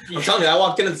 I'm telling you, I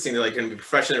walked into the scene, they're like, going to be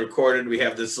professionally recorded. We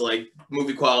have this like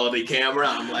movie quality camera.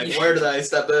 I'm like, where did I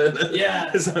step in?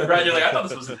 Yeah. Right, you're like, I thought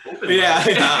this was an open mic.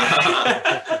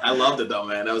 Yeah. I loved it though,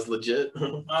 man. That was legit.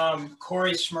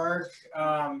 Corey Smirk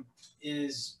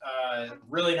is a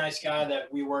really nice guy that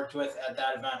we worked with at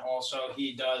that event also.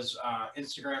 He does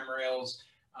Instagram Reels.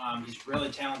 He's really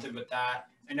talented with that.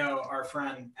 I know our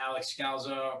friend Alex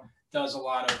Scalzo does a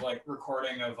lot of like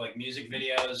recording of like music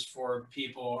videos for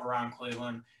people around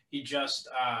Cleveland. He just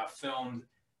filmed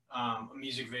a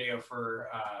music video for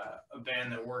a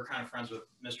band that we're kind of friends with,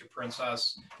 Mr.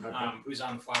 Princess, who's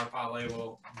on the Flower Pot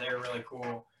label. They're really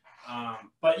cool.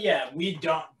 But yeah, we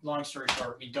don't, long story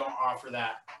short, we don't offer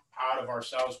that out of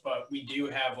ourselves, but we do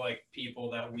have like people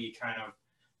that we kind of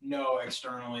know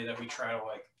externally that we try to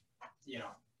like, you know,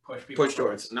 push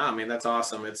towards. No, I mean, that's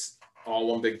awesome. It's all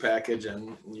one big package,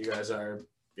 and you guys are,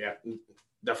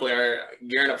 definitely are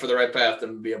gearing up for the right path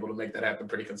and be able to make that happen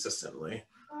pretty consistently.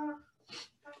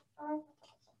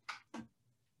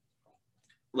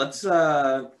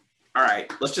 All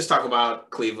right, let's just talk about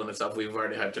Cleveland and stuff. We've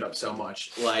already hyped it up so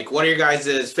much. Like, what are your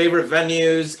guys' favorite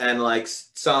venues and like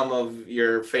some of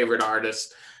your favorite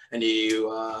artists? And you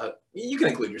can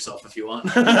include yourself if you want.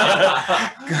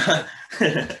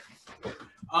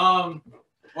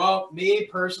 Well, me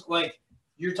personally, like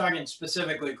you're talking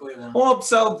specifically Cleveland. Well,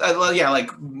 so like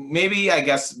maybe I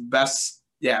guess best,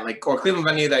 like or Cleveland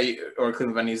venues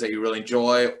that you really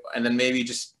enjoy, and then maybe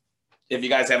just if you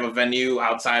guys have a venue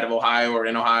outside of Ohio or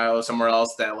in Ohio somewhere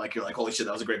else that like you're like, holy shit,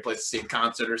 that was a great place to see a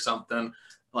concert or something.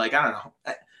 Like, I don't know,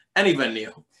 any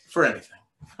venue for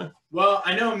anything. Well,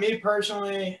 I know me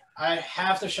personally, I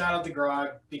have to shout out the Grog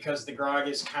because the Grog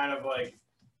is kind of like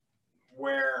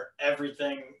where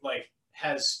everything like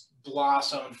has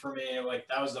blossomed for me. Like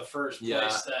that was the first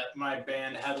place that my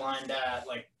band headlined at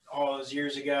like all those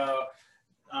years ago.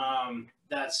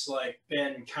 That's like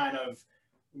been kind of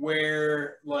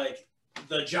where like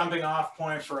the jumping off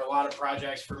point for a lot of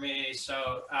projects for me.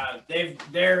 So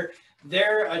they're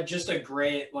just a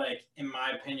great, like in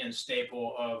my opinion,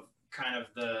 staple of kind of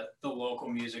the local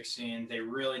music scene. They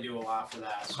really do a lot for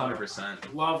that. So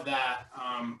 100%. Love that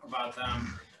about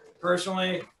them.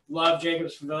 Personally, love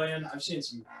Jacob's Pavilion. I've seen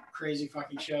some crazy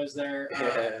fucking shows there.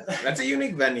 That's a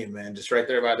unique venue, man. Just right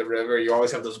there by the river. You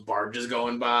always have those barges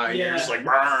going by. And you're just like,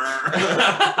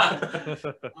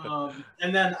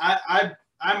 and then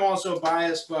I'm also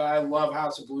biased, but I love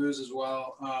House of Blues as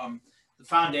well. The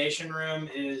Foundation Room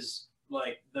is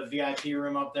like the VIP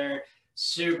room up there.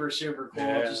 Super, super cool.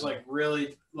 Yeah. Just like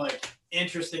really like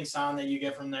interesting sound that you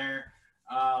get from there.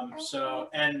 I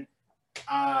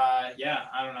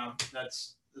don't know.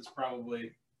 That's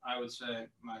probably, I would say,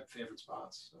 my favorite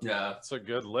spots. So. Yeah, it's a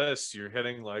good list. You're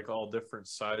hitting like all different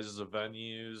sizes of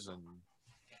venues and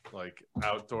like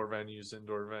outdoor venues,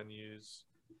 indoor venues.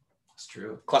 it's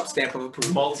true. clap stamp of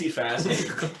approval.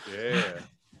 Multifaceted. Yeah.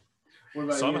 What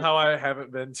about Somehow I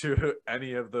haven't been to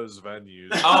any of those venues.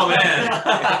 Oh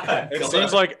man. It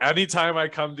seems like anytime I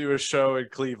come to a show in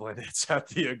Cleveland, it's at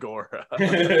the Agora.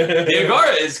 The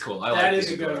Agora is cool. That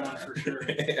is a good one for sure.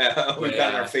 Yeah, we've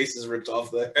gotten our faces ripped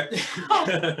off there.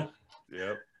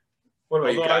 Yep. What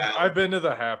about you, Although Kyle? I've been to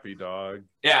the Happy Dog.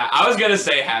 Yeah, I was gonna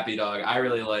say Happy Dog. I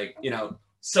really like,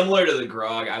 similar to the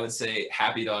Grog, I would say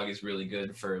Happy Dog is really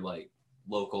good for like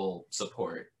local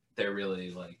support. They're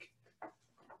really like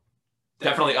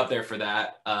definitely up there for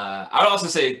that. I would also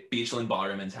say Beachland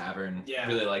Ballroom and Tavern. Yeah.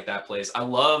 Really like that place. I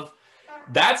love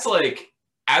that's like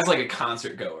as like a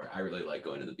concert goer, I really like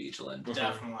going to the Beachland.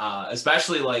 Definitely.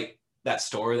 Especially like that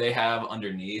store they have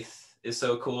underneath is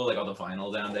so cool, like all the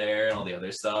vinyl down there and all the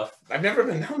other stuff. I've never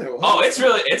been down there. Oh, it's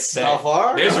sick. How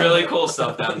far? There's really cool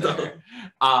stuff down there.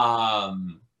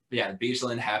 Yeah,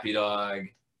 Beachland, Happy Dog,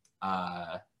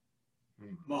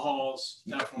 Mahal's,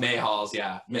 definitely. Mayhall's,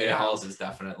 Mayhall's is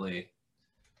definitely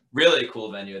really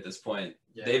cool venue at this point.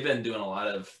 Yeah. They've been doing a lot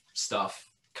of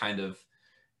stuff, kind of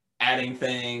adding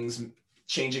things,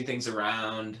 changing things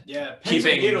around. Yeah,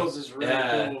 keeping Needles is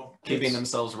really cool. Keeping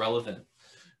themselves relevant.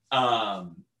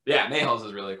 Yeah, Mayhall's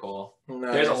is really cool.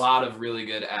 Nice. There's a lot of really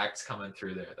good acts coming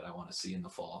through there that I want to see in the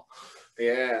fall.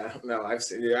 Yeah, no, I've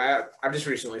seen. Yeah, I just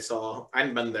recently saw. I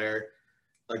hadn't been there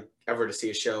like ever to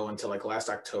see a show until like last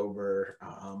October.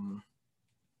 I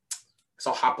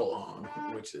saw Hop Along,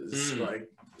 which is like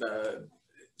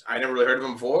I never really heard of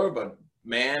them before, but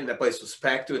man, that place was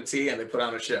packed to a T, and they put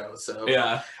on a show. So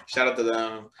Yeah. shout out to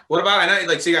them. What about, I know,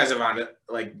 like, so you guys have on it,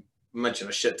 like, mentioned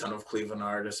a shit ton of Cleveland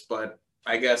artists, but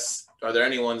I guess, are there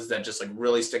any ones that just like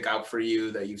really stick out for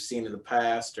you that you've seen in the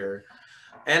past? Or,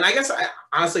 and I guess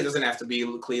honestly, it doesn't have to be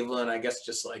Cleveland. I guess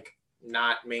just like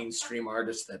not mainstream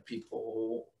artists that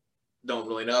people don't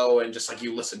really know and just like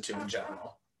you listen to in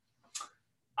general.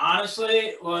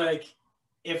 Honestly, like,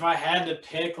 if I had to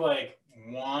pick like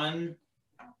one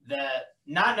that,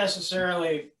 not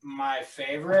necessarily my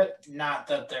favorite, not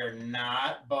that they're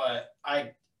not, but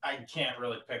I can't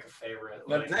really pick a favorite.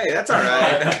 Like, Hey, that's all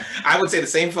right. I would say the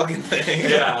same fucking thing.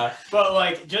 Yeah. but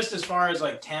like, just as far as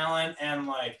like talent and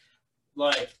like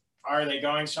are they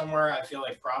going somewhere? I feel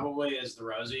like probably is the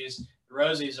Rosies. The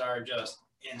Rosies are just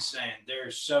insane.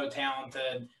 They're so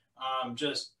talented.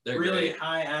 They're really great.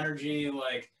 high energy.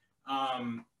 Like,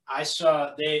 I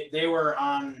saw they were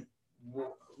on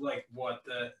like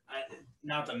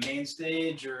not the main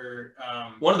stage or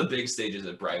One of the big stages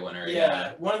at Brightwinter.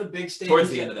 yeah, one of the big stages Towards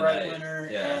the end at of the night.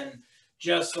 Brightwinter, Yeah. and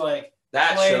just like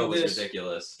That played show was this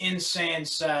ridiculous. insane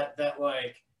set that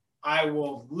like I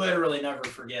will literally never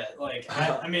forget. Like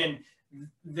I mean,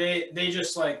 they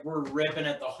just like were ripping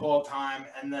it the whole time,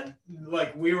 and then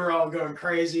like we were all going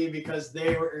crazy because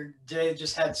they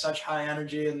just had such high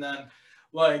energy, and then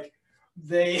like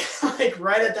they like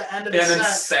right at the end of the And then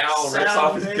set, Sal rips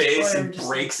off his the bass player and just,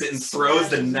 breaks like, it and throws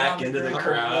the smashes neck on into the ground.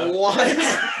 crowd. What?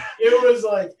 It was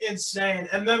like insane.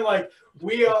 And then like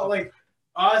we all like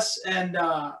us and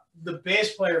the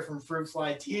bass player from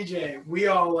Fruitfly, TJ, we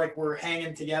all like were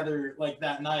hanging together like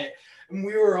that night, and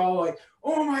we were all like,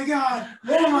 oh my god,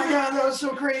 that was so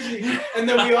crazy. And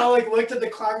then we all like looked at the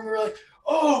clock and we were like,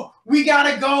 oh, we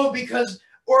gotta go because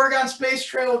Oregon Space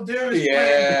Trail of Doom is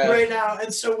playing right now,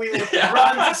 and so we would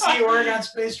run to see Oregon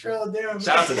Space Trail of Doom.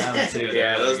 Shout out to them too.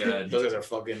 Yeah, They're those really good. guys are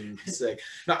fucking sick.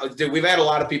 No, dude, we've had a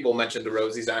lot of people mention the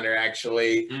Rosies on there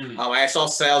actually. I saw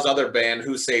Sal's other band,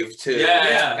 Who Saved Two.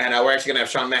 Yeah. And we're actually gonna have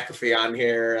Sean McAfee on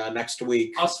here next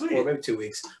week. Oh, sweet. Or maybe 2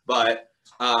 weeks. But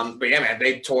yeah, man,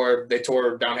 they tore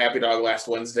down Happy Dog last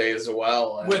Wednesday as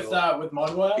well. With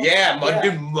Mudwell? Yeah,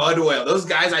 Mudwell. Those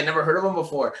guys, I never heard of them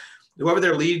before. Whoever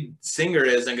their lead singer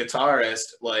is and guitarist,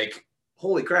 like,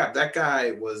 holy crap, that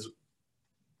guy was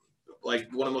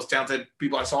like one of the most talented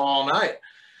people I saw all night.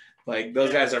 Like,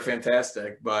 those guys are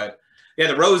fantastic. But yeah,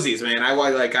 the Rosies, man,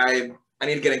 I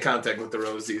need to get in contact with the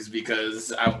Rosies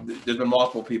because there's been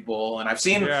multiple people, and I've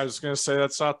seen. Yeah, I was gonna say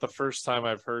that's not the first time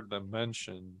I've heard them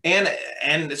mentioned.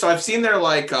 And so I've seen their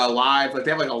like live, like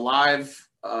they have like a live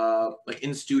like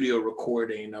in studio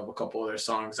recording of a couple of their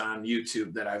songs on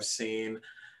YouTube that I've seen.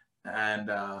 And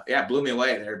yeah, it blew me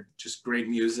away. They're just great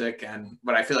music,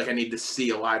 but I feel like I need to see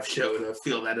a live show to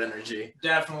feel that energy.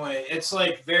 Definitely. It's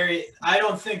like I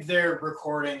don't think their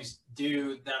recordings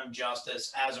do them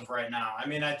justice as of right now. I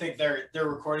mean, I think their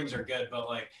recordings are good, but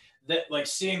like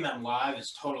seeing them live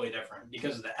is totally different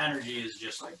because the energy is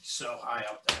just like so high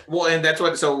up there. Well, and that's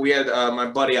what, so we had my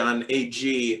buddy on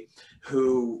AG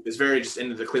who is very just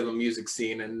into the Cleveland music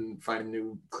scene and finding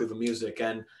new Cleveland music,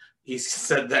 and he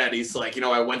said that he's like,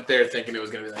 I went there thinking it was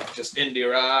gonna be like just indie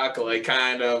rock, like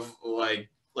kind of like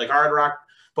hard rock,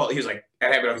 but he was like,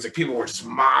 at Happy Dog, he's like, people were just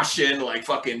moshing, like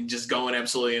fucking just going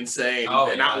absolutely insane,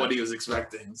 and not what he was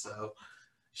expecting. So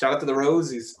shout out to the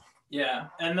Rosies. Yeah,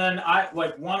 and then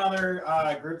one other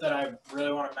group that I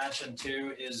really want to mention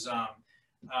too is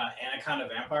Anaconda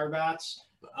Vampire Bats.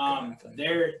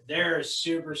 They're a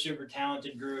super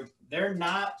talented group. They're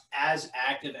not as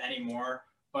active anymore,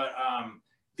 but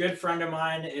good friend of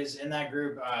mine is in that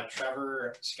group,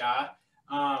 Trevor Scott.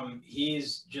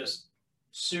 He's just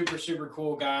super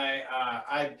cool guy.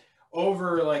 I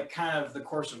over like kind of the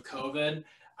course of COVID,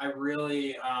 I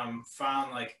really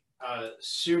found like a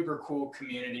super cool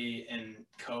community in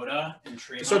Coda in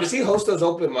Tremont. So does he host those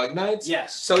open mic nights?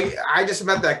 Yes. So I just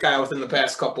met that guy within the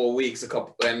past couple of weeks,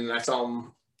 and I saw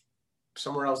him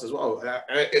somewhere else as well.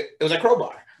 It was at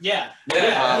Crowbar. Yeah.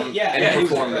 And he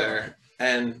performed there.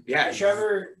 And yeah,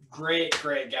 Trevor, great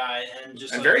guy, and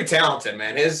just very talented,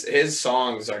 man. His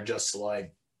songs are just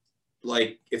like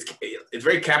it's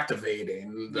very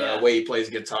captivating the way he plays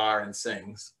guitar and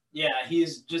sings. Yeah,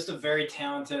 he's just a very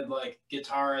talented like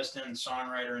guitarist and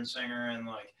songwriter and singer, and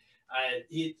like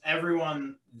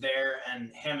everyone there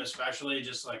and him especially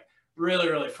just like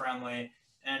really friendly,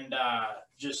 and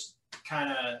just kind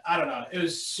of, I don't know, it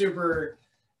was super.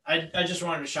 I just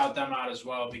wanted to shout them out as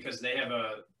well because they have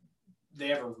a they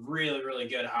have a really, really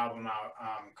good album out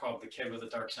called The Kid with a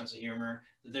Dark Sense of Humor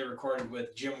that they recorded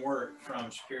with Jim Wirt from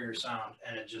Superior Sound.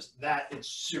 And it's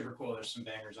super cool. There's some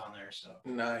bangers on there. So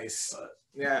Nice.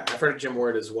 Yeah, I've heard of Jim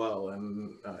Ward as well.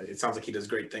 And it sounds like he does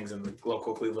great things in the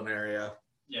local Cleveland area.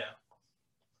 Yeah.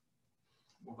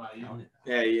 What about you?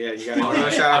 Yeah, you got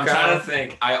another shout out? I'm trying to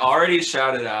think. I already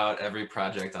shouted out every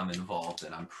project I'm involved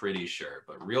in, I'm pretty sure.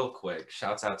 But real quick,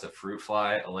 shouts out to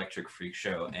Fruitfly, Electric Freak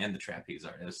Show, and the Trapeze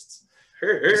Artists.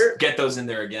 Just get those in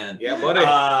there again. Yeah, buddy.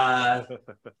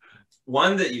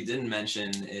 One that you didn't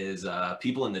mention is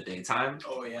People in the Daytime.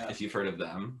 Oh, yeah. If you've heard of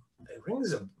them. It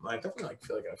rings I definitely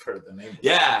feel like I've heard the name.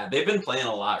 Yeah, they've been playing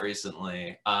a lot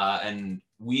recently. And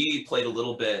we played a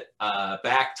little bit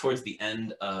back towards the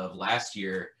end of last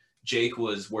year. Jake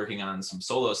was working on some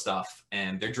solo stuff,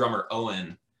 and their drummer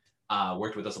Owen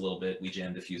worked with us a little bit. We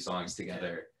jammed a few songs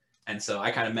together. And so I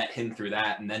kind of met him through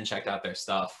that and then checked out their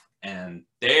stuff. And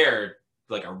they're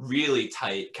like a really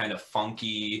tight, kind of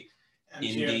funky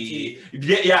indie.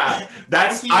 Yeah.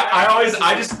 That's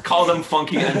I just call them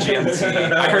funky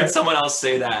MGMT. I heard someone else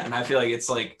say that, and I feel like it's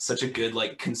like such a good,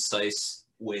 like, concise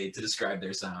way to describe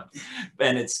their sound,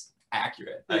 and it's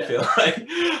accurate. I feel like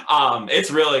it's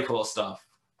really cool stuff.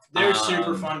 They're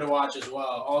super fun to watch as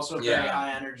well. Also very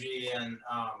high energy,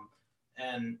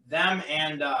 and them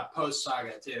and Post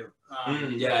Saga too.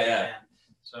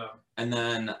 So, and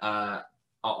then I'll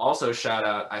also shout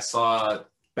out, I saw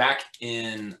back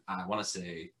in, I want to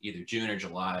say either June or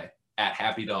July at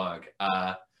Happy Dog,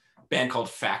 band called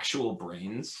Factual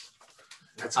Brains.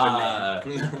 That's a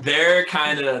good name.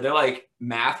 They're like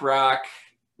math rock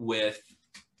with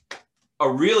a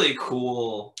really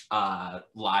cool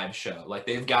live show. Like,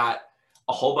 they've got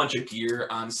a whole bunch of gear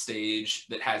on stage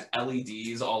that has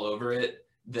LEDs all over it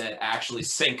that actually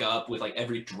sync up with like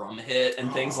every drum hit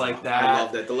and things like that. I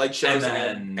love that. The light shows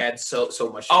add so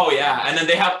much. Oh yeah, and then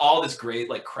they have all this great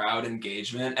like crowd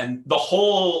engagement, and the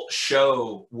whole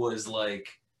show was like,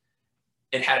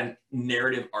 it had a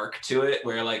narrative arc to it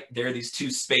where like there are these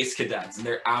two space cadets and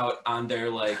they're out on their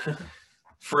like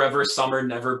forever summer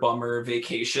never bummer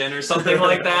vacation or something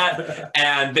like that,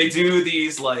 and they do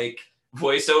these like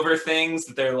voiceover things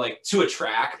that they're like to a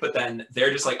track, but then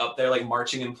they're just like up there like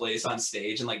marching in place on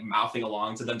stage and like mouthing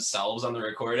along to themselves on the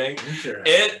recording.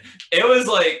 It was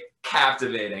like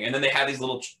captivating. And then they had these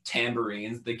little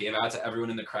tambourines they gave out to everyone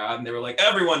in the crowd, and they were like,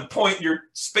 everyone point your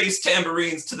space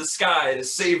tambourines to the sky to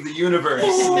save the universe.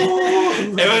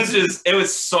 It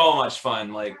was so much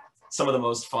fun, like some of the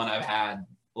most fun I've had.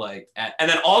 Like, and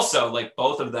then also like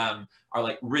both of them are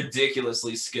like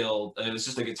ridiculously skilled. It was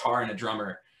just a guitar and a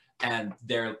drummer, and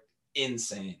they're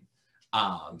insane.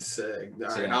 Sick. All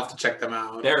right, I'll have to check them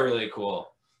out. They're really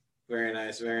cool. Very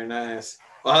nice, very nice.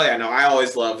 Well, yeah, no, I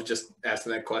always love just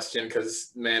asking that question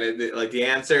because, man, like the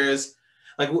answers,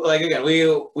 like again,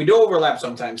 we do overlap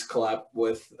sometimes, collab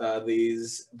with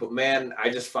these, but man, I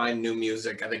just find new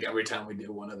music. I think every time we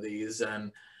do one of these,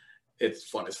 and it's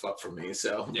fun as fuck for me.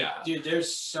 So yeah, dude,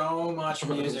 there's so much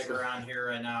music around here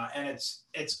right now, and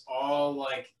it's all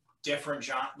like different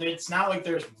genre. It's not like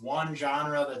there's one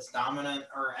genre that's dominant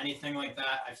or anything like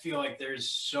that. I feel like there's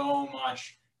so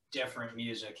much different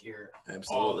music here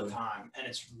all the time, and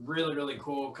it's really, really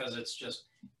cool because it's just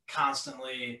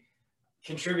constantly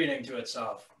contributing to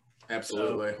itself.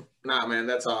 Absolutely. So, nah, man,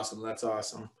 that's awesome. That's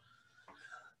awesome.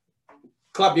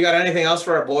 Club, you got anything else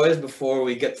for our boys before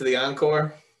we get to the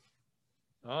encore?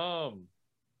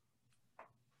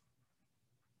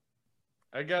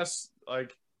 I guess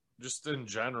like just in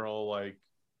general, like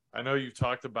I know you've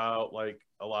talked about like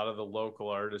a lot of the local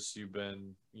artists you've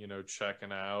been,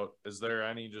 checking out. Is there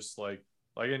any just like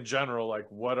in general, like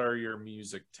what are your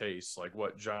music tastes? Like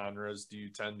what genres do you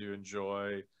tend to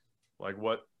enjoy? Like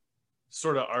what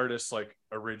sort of artists like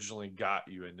originally got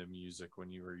you into music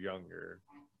when you were younger?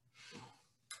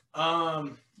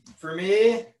 For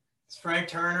me, it's Frank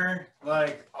Turner,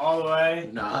 like all the way.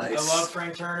 Nice. I love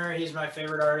Frank Turner. He's my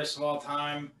favorite artist of all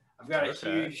time. I've got a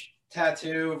huge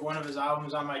tattoo of one of his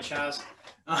albums on my chest.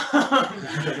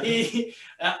 He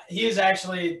is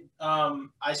actually,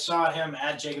 I saw him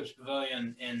at Jacob's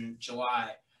Pavilion in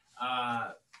July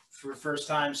for the first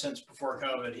time since before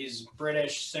COVID. He's a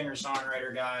British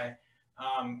singer-songwriter guy,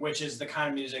 which is the kind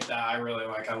of music that I really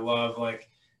like. I love like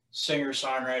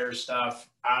singer-songwriter stuff.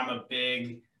 I'm a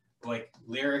big like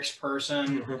lyrics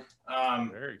person. Cool.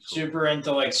 Super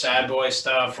into like sad boy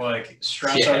stuff, like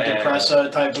Stressa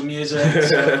Depressa type of music.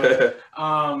 So,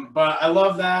 but I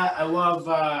love that. I love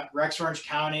Rex Orange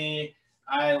County.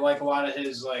 I like a lot of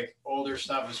his like older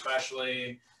stuff,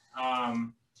 especially.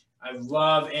 I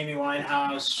love Amy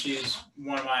Winehouse. She's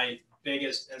one of my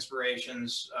biggest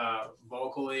inspirations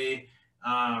vocally.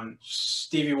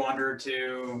 Stevie Wonder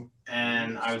too,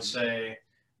 and I would say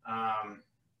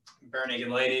Bare Naked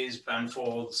Ladies, Ben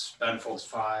Folds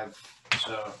 5.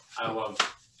 So I love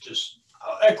just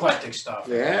eclectic stuff.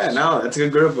 Yeah, no, that's a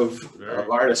good group of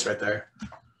artists right there.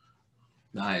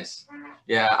 Nice.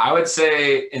 Yeah, I would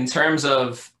say in terms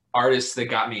of artists that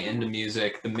got me into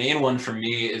music, the main one for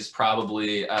me is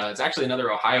probably, it's actually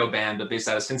another Ohio band, but based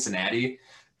out of Cincinnati,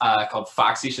 called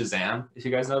Foxy Shazam, if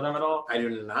you guys know them at all. I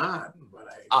do not, but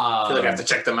I feel like I have to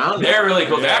check them out. They're really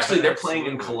cool. They're playing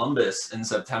in Columbus in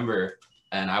September,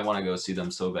 and I want to go see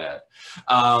them so bad.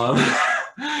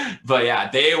 But yeah,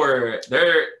 they're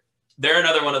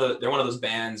another one of those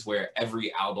bands where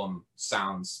every album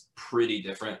sounds pretty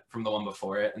different from the one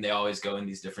before it, and they always go in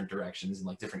these different directions and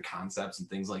like different concepts and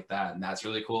things like that, and that's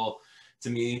really cool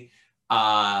to me.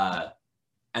 And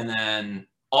then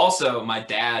also my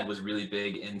dad was really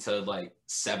big into like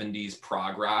 70s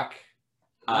prog rock.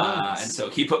 Nice. And so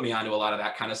he put me onto a lot of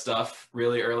that kind of stuff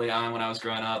really early on when I was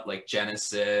growing up, like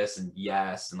Genesis and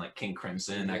Yes and like King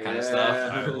Crimson, that kind of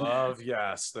stuff. I love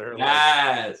Yes. They're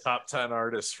Yes. like top 10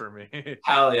 artists for me.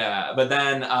 Hell yeah. But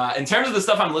then in terms of the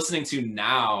stuff I'm listening to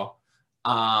now,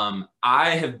 I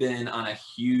have been on a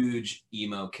huge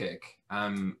emo kick.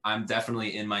 I'm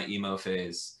definitely in my emo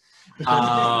phase.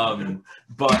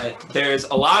 But there's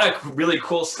a lot of really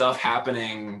cool stuff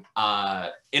happening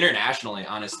internationally,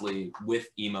 honestly, with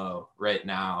emo right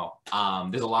now.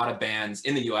 There's a lot of bands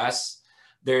in the US.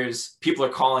 People are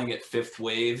calling it fifth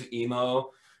wave emo.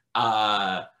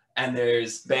 And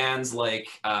there's bands like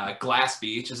Glass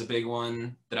Beach is a big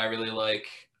one that I really like.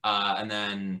 And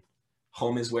then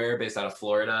Home Is Where, based out of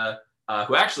Florida,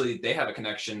 who actually, they have a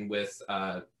connection with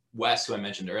Wes, who I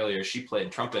mentioned earlier. She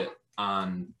played trumpet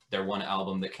on their one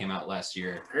album that came out last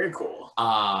year. Very cool.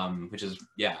 Which is,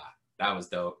 yeah, that was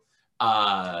dope.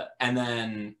 And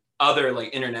then other like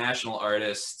international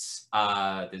artists,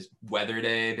 there's Weather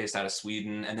Day based out of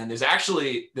Sweden. And then there's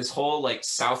actually this whole like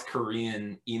South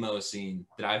Korean emo scene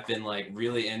that I've been like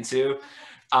really into.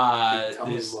 Tell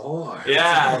me more.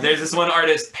 Yeah, there's this one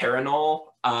artist, Paranol,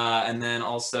 and then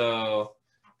also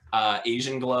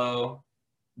Asian Glow.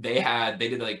 They've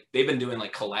been doing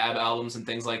like collab albums and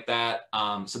things like that.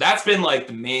 So that's been like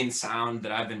the main sound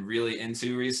that I've been really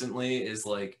into recently, is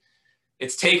like,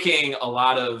 it's taking a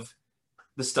lot of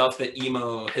the stuff that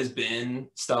emo has been,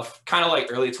 stuff kind of like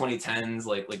early 2010s,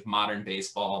 like Modern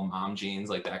Baseball, Mom Jeans,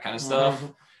 like that kind of stuff.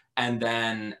 And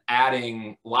then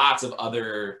adding lots of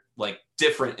other like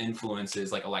different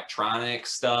influences, like electronic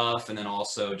stuff. And then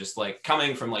also just like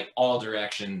coming from like all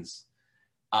directions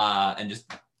and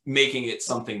just making it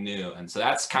something new. And so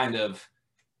that's kind of,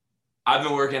 I've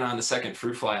been working on the second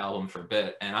Fruitfly album for a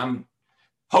bit, and I'm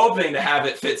hoping to have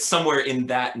it fit somewhere in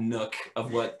that nook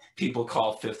of what people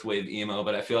call fifth wave emo.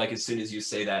 But I feel like as soon as you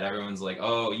say that, everyone's like,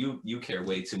 oh, you care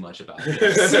way too much about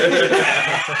this.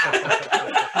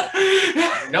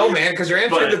 No, man, because you're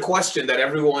answering the question that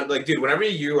everyone, like, dude, whenever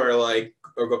you are like,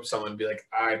 or go up to someone and be like,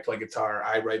 I play guitar,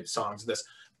 I write songs, this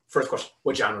first question,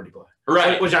 what genre do you play?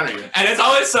 Right. What genre are you in? And it's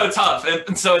always so tough.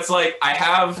 And so it's like, I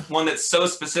have one that's so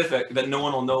specific that no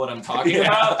one will know what I'm talking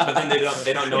about, but then they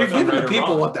don't know You're if I'm giving right or people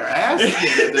wrong. what they're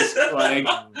asking. This, like,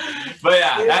 But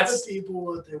yeah, that's, the people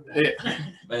what they want.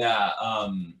 but yeah,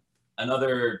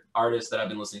 another artist that I've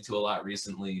been listening to a lot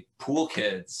recently, Pool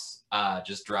Kids,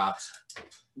 just dropped.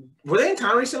 were they in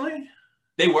town recently?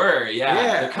 They were,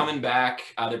 Yeah. They're coming back.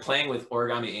 They're playing with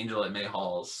Origami Angel at May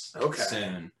Halls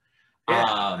soon. Yeah,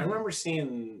 I remember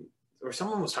seeing, or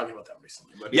someone was talking about that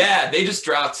recently. But Yeah, they just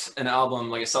dropped an album,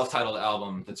 like a self-titled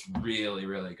album that's really,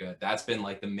 really good. That's been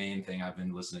like the main thing I've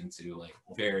been listening to like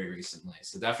very recently.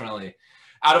 So definitely,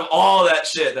 out of all that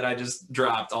shit that I just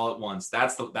dropped all at once,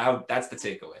 that's the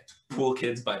takeaway. Pool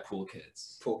Kids by Pool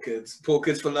Kids. Pool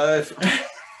Kids for life.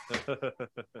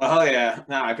 Oh yeah,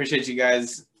 no, I appreciate you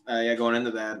guys. Going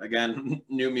into that again,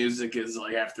 new music is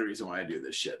like half the reason why I do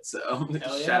this shit. So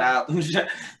shout out.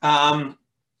 All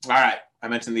right, I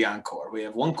mentioned the encore. We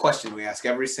have one question we ask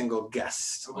every single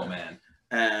guest. Oh man.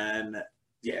 And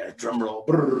yeah, drum roll.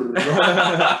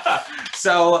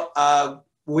 So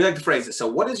we like to phrase it. So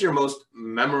what is your most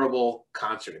memorable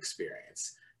concert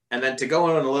experience? And then to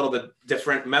go in a little bit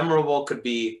different, memorable could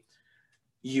be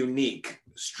unique,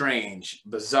 strange,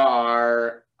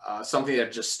 bizarre, something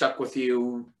that just stuck with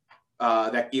you,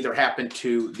 that either happened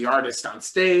to the artist on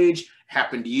stage,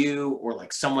 happened to you, or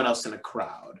like someone else in a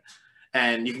crowd.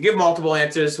 And you can give multiple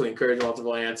answers. We encourage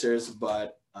multiple answers,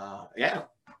 but yeah,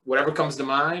 whatever comes to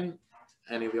mind,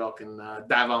 any of y'all can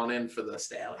dive on in for the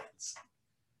Stallions.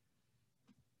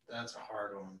 That's a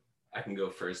hard one. I can go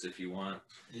first if you want.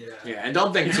 Yeah, and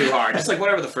don't think too hard. Just like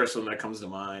whatever the first one that comes to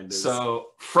mind is.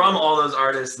 So from all those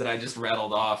artists that I just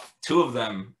rattled off, two of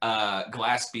them,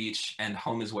 Glass Beach and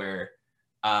Home Is Where,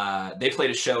 they played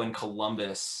a show in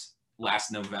Columbus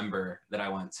last November that I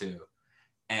went to.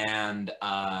 And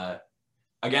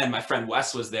again, my friend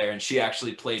Wes was there, and she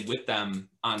actually played with them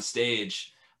on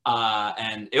stage.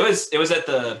 And it was at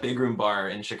the Big Room Bar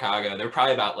in Chicago. There were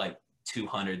probably about like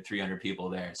 200, 300 people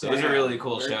there. So it was a really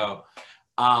cool show.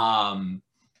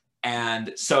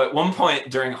 And so at one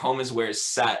point during Home Is Where's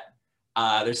set,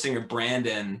 their singer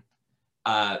Brandon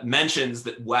mentions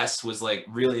that Wes was like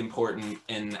really important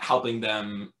in helping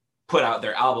them put out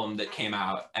their album that came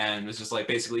out, and was just like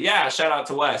basically, yeah, shout out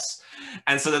to Wes.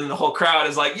 And so then the whole crowd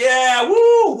is like, yeah,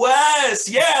 woo, Wes,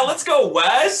 yeah, let's go,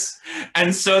 Wes.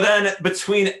 And so then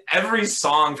between every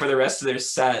song for the rest of their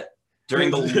set,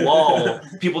 during the lull,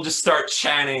 people just start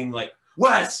chanting like,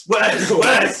 Wes, Wes,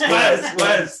 Wes, Wes,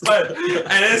 Wes, Wes.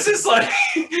 And it's just like,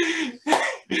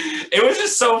 it was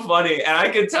just so funny. And I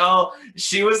could tell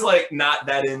she was like not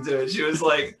that into it. She was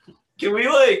like, can we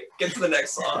like get to the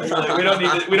next song? Like,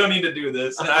 we don't need to do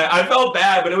this. And I felt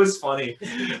bad, but it was funny.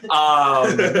 That's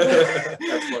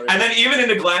funny. And then even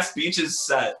into Glass Beach's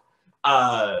set,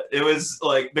 it was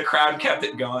like the crowd kept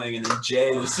it going, and then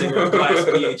Jay, the singer of Glass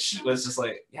Beach, was just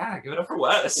like, yeah, give it up for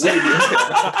Wes.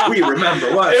 We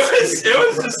remember Wes. It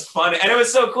was just funny, and it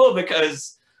was so cool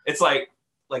because it's like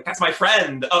that's my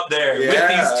friend up there with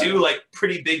these two like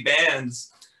pretty big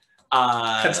bands.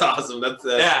 That's awesome. That's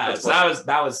so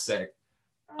that was sick.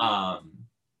 Do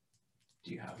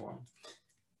you have one?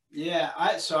 Yeah,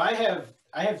 I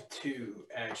have two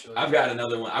actually. I've got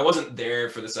another one. I wasn't there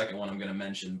for the second one I'm going to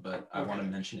mention, but I want to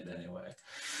mention it anyway.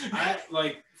 I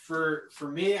like for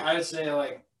me, I would say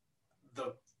like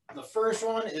the first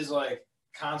one is like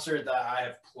concert that I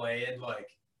have played, like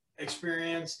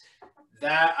experience.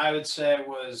 That I would say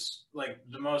was like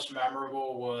the most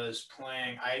memorable was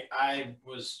playing. I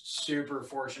was super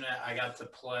fortunate. I got to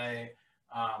play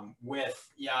with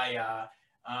Yaya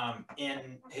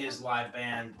in his live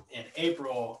band in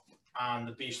April on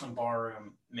the Beachland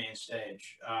Ballroom main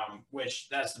stage, which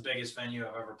that's the biggest venue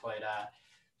I've ever played at.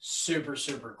 Super,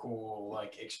 super cool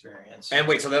like experience. And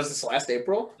wait, so that was this last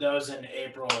April? That was in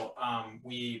April.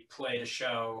 We played a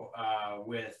show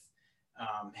with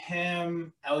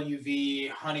him,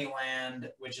 LUV, Honeyland,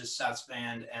 which is Seth's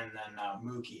band, and then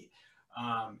Mookie.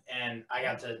 And I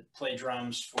got to play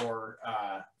drums for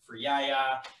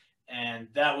Yaya, and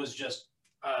that was just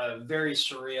a very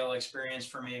surreal experience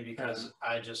for me because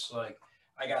I just like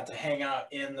I got to hang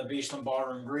out in the Beachland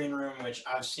Ballroom green room, which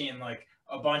I've seen like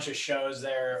a bunch of shows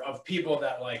there of people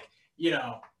that like, you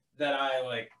know, that I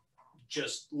like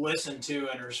just listen to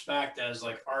and respect as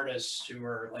like artists who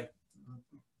are like,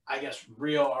 I guess,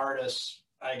 real artists,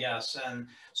 I guess. And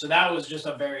so that was just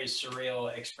a very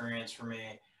surreal experience for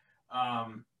me.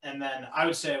 And then I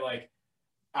would say like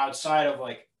outside of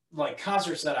like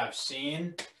concerts that I've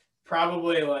seen,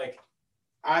 probably like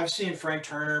I've seen Frank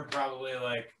Turner probably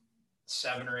like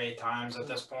 7 or 8 times at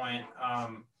this point.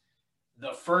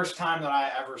 The first time that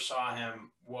I ever saw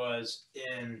him was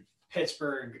in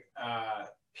Pittsburgh, PA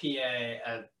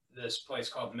at this place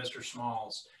called Mr.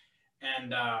 Smalls.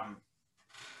 And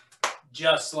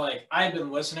just like I've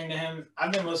been listening to him.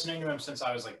 I've been listening to him since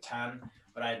I was like 10,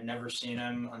 but I had never seen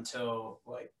him until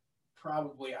like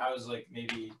probably I was like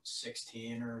maybe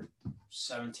 16 or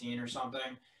 17 or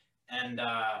something. And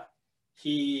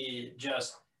he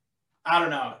just, I don't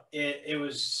know, it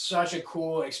was such a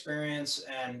cool experience.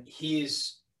 And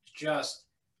he's just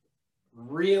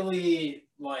really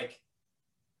like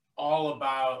all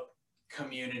about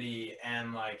community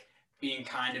and like being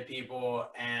kind to people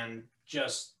and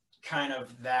just kind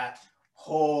of that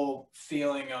whole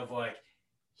feeling of like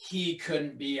he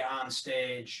couldn't be on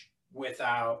stage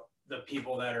without the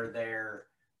people that are there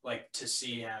like to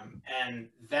see him. And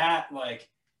that like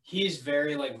he's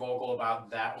very like vocal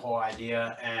about that whole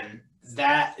idea, and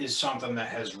that is something that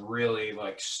has really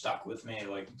like stuck with me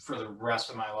like for the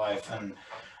rest of my life. And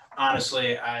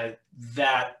honestly,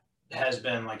 that has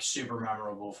been like super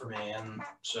memorable for me. And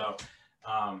so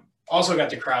also got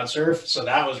to crowd surf, so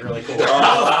that was really cool.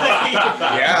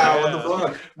 Yeah, what the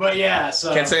fuck? But yeah,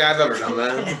 so can't say I've ever done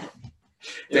that.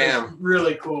 Damn,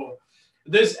 really cool.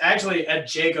 This actually at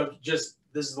Jacob, just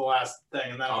this is the last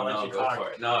thing, and then I'll let you talk.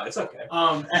 For it. No, it's okay.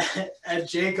 At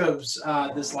Jacob's,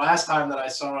 this last time that I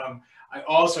saw him, I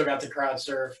also got to crowd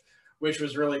surf, which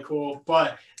was really cool.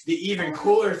 But the even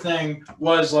cooler thing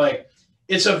was like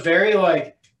it's a very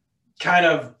like kind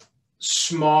of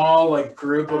small like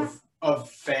group of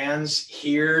fans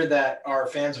here that are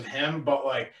fans of him, but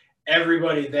like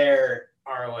everybody there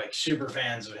are like super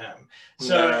fans of him.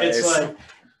 So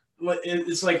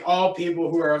it's like all people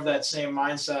who are of that same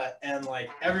mindset, and like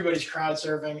everybody's crowd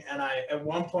surfing. And at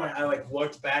one point I like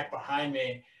looked back behind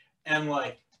me, and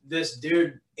like this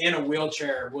dude in a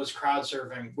wheelchair was crowd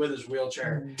surfing with his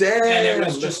wheelchair. Damn, and it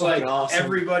was just like awesome.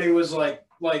 Everybody was like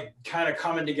kind of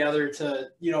coming together to,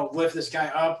 you know, lift this guy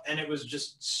up, and it was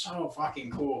just so fucking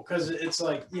cool, because it's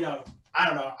like, you know, I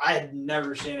don't know, I had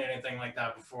never seen anything like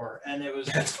that before, and it was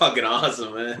That's fucking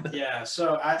awesome, man. yeah.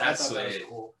 So I thought That's that was sweet.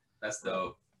 cool. That's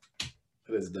dope.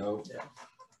 It is dope. Yeah.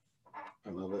 I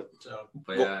love it. So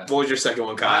But yeah. What was your second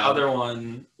one, My Kyle? other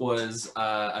one was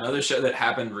another show that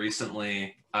happened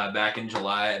recently, back in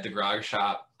July at the Grog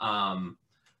Shop.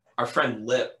 Our friend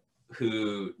Lip,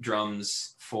 who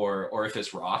drums for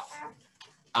Orifice Roth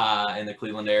in the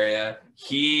Cleveland area,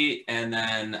 he and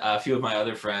then a few of my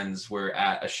other friends were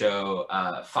at a show.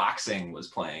 Foxing was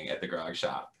playing at the Grog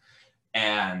Shop,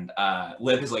 and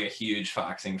Lip is like a huge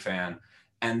Foxing fan.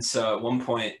 And so at one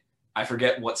point, I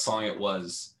forget what song it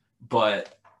was,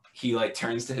 but he like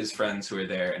turns to his friends who are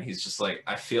there, and he's just like,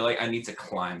 I feel like I need to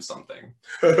climb something.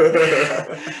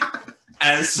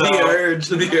 And so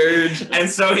the urge. And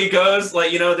so he goes,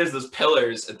 like, you know, there's those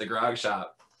pillars at the Grog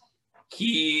Shop.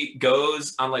 He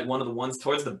goes on like one of the ones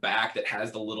towards the back that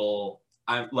has the little,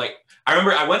 I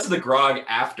remember I went to the Grog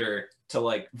after to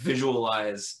like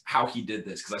visualize how he did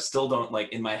this, because I still don't,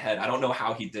 like, in my head, I don't know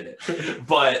how he did it.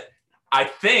 But I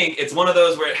think it's one of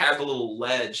those where it has a little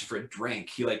ledge for a drink.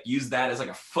 He like used that as like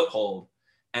a foothold.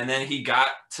 And then he got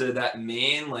to that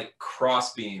main like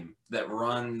cross beam that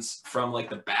runs from like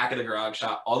the back of the Grog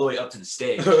Shop all the way up to the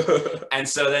stage. And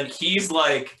so then he's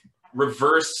like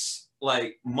reverse,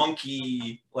 like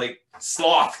monkey, like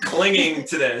sloth clinging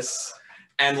to this,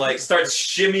 and like starts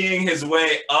shimmying his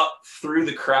way up through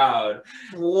the crowd.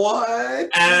 What?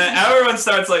 And everyone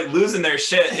starts like losing their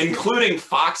shit, including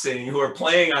Foxing, who are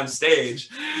playing on stage.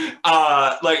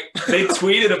 Like they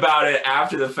tweeted about it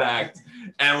after the fact,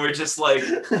 and we're just like,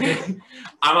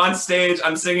 I'm on stage,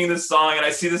 I'm singing this song, and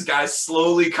I see this guy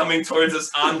slowly coming towards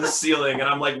us on the ceiling, and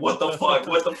I'm like, what the fuck?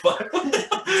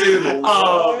 Dude,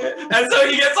 and so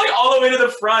he gets like all the way to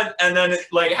the front, and then it,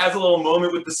 like has a little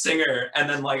moment with the singer, and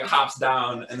then like hops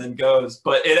down and then goes.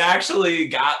 But it actually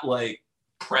got like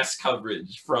press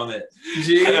coverage from it.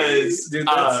 Jeez, dude,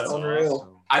 that's unreal.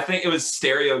 Awesome. I think it was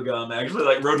Stereo Gum actually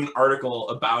like wrote an article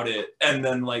about it, and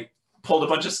then like pulled a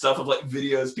bunch of stuff of like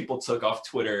videos people took off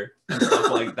Twitter and stuff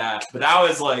like that. But that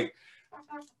was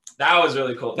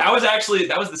really cool. That was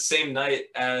the same night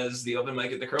as the open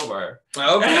mic at the Crowbar.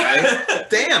 Okay.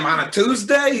 Damn, on a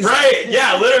Tuesday? Right.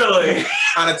 Yeah, literally.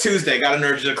 On a Tuesday, got an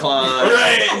urge to climb.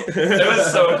 Right. It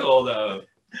was so cool though.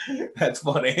 That's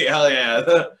funny. Hell yeah.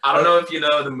 I don't know if you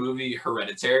know the movie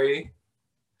Hereditary.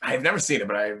 I've never seen it,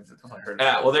 but I've heard of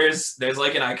Yeah, it. well, there's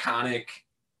like an iconic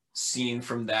scene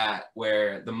from that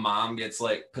where the mom gets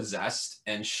like possessed,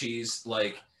 and she's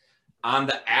like on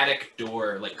the attic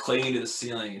door, like clinging to the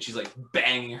ceiling, and she's like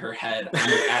banging her head on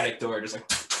the attic door, just like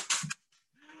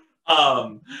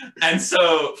and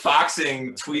so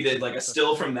Foxing tweeted like a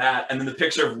still from that, and then the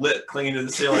picture of Lit clinging to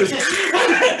the ceiling. And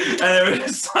it was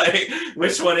just like,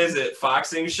 which one is it,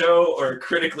 Foxing show or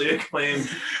critically acclaimed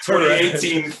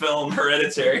 2018 film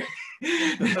Hereditary?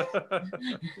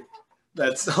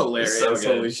 That's hilarious. So good.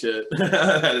 Holy shit.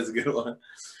 That is a good one.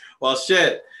 Well,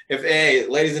 shit. Hey,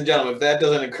 ladies and gentlemen, if that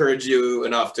doesn't encourage you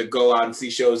enough to go out and see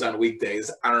shows on weekdays,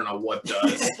 I don't know what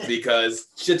does, because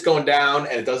shit's going down,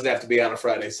 and it doesn't have to be on a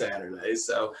Friday, Saturday.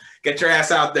 So get your ass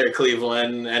out there,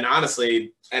 Cleveland, and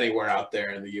honestly, anywhere out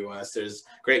there in the U.S. There's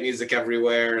great music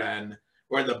everywhere, and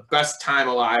we're in the best time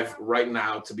alive right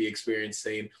now to be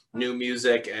experiencing new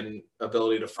music and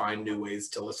ability to find new ways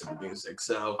to listen to music.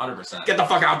 So 100%. get the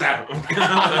fuck out there.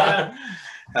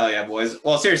 Hell yeah, boys.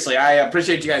 Well, seriously, I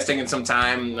appreciate you guys taking some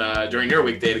time during your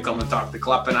weekday to come and talk to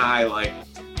Klepp and I. Like,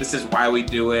 this is why we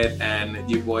do it, and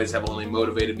you boys have only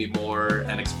motivated me more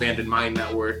and expanded my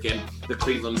network in the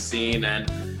Cleveland scene. And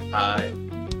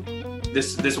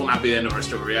this will not be the end of our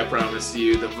story. I promise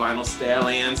you. The Vinyl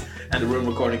Stallions and the Room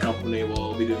Recording Company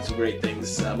will be doing some great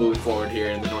things moving forward here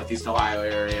in the Northeast Ohio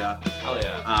area. Hell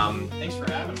yeah. Thanks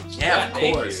for having us. Yeah, of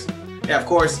thank course. Yeah, of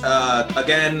course.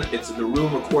 Again, it's the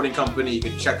Room Recording Company. You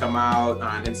can check them out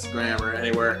on Instagram or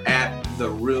anywhere at the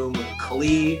Room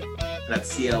Cle.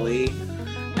 That's CLE.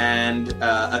 And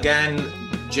again,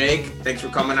 Jake, thanks for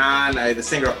coming on. The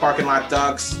singer of Parking Lot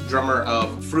Ducks, drummer of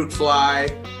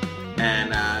Fruitfly,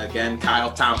 and again,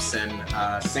 Kyle Thompson,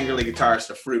 singer lead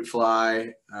guitarist of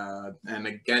Fruitfly. And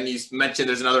again, you mentioned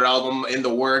there's another album in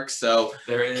the works, so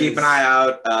There is. keep an eye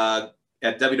out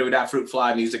at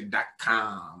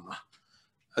www.fruitflymusic.com.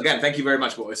 Again, thank you very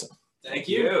much, boys. Thank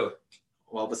you.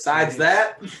 Well, besides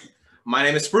that, my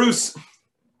name is Spruce.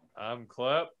 I'm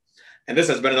Clep. And this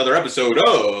has been another episode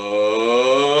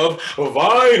of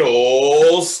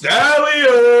Vinyl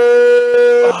Stallions.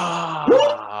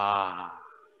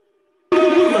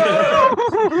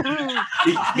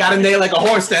 You gotta nail like a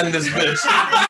horse stand in this bitch.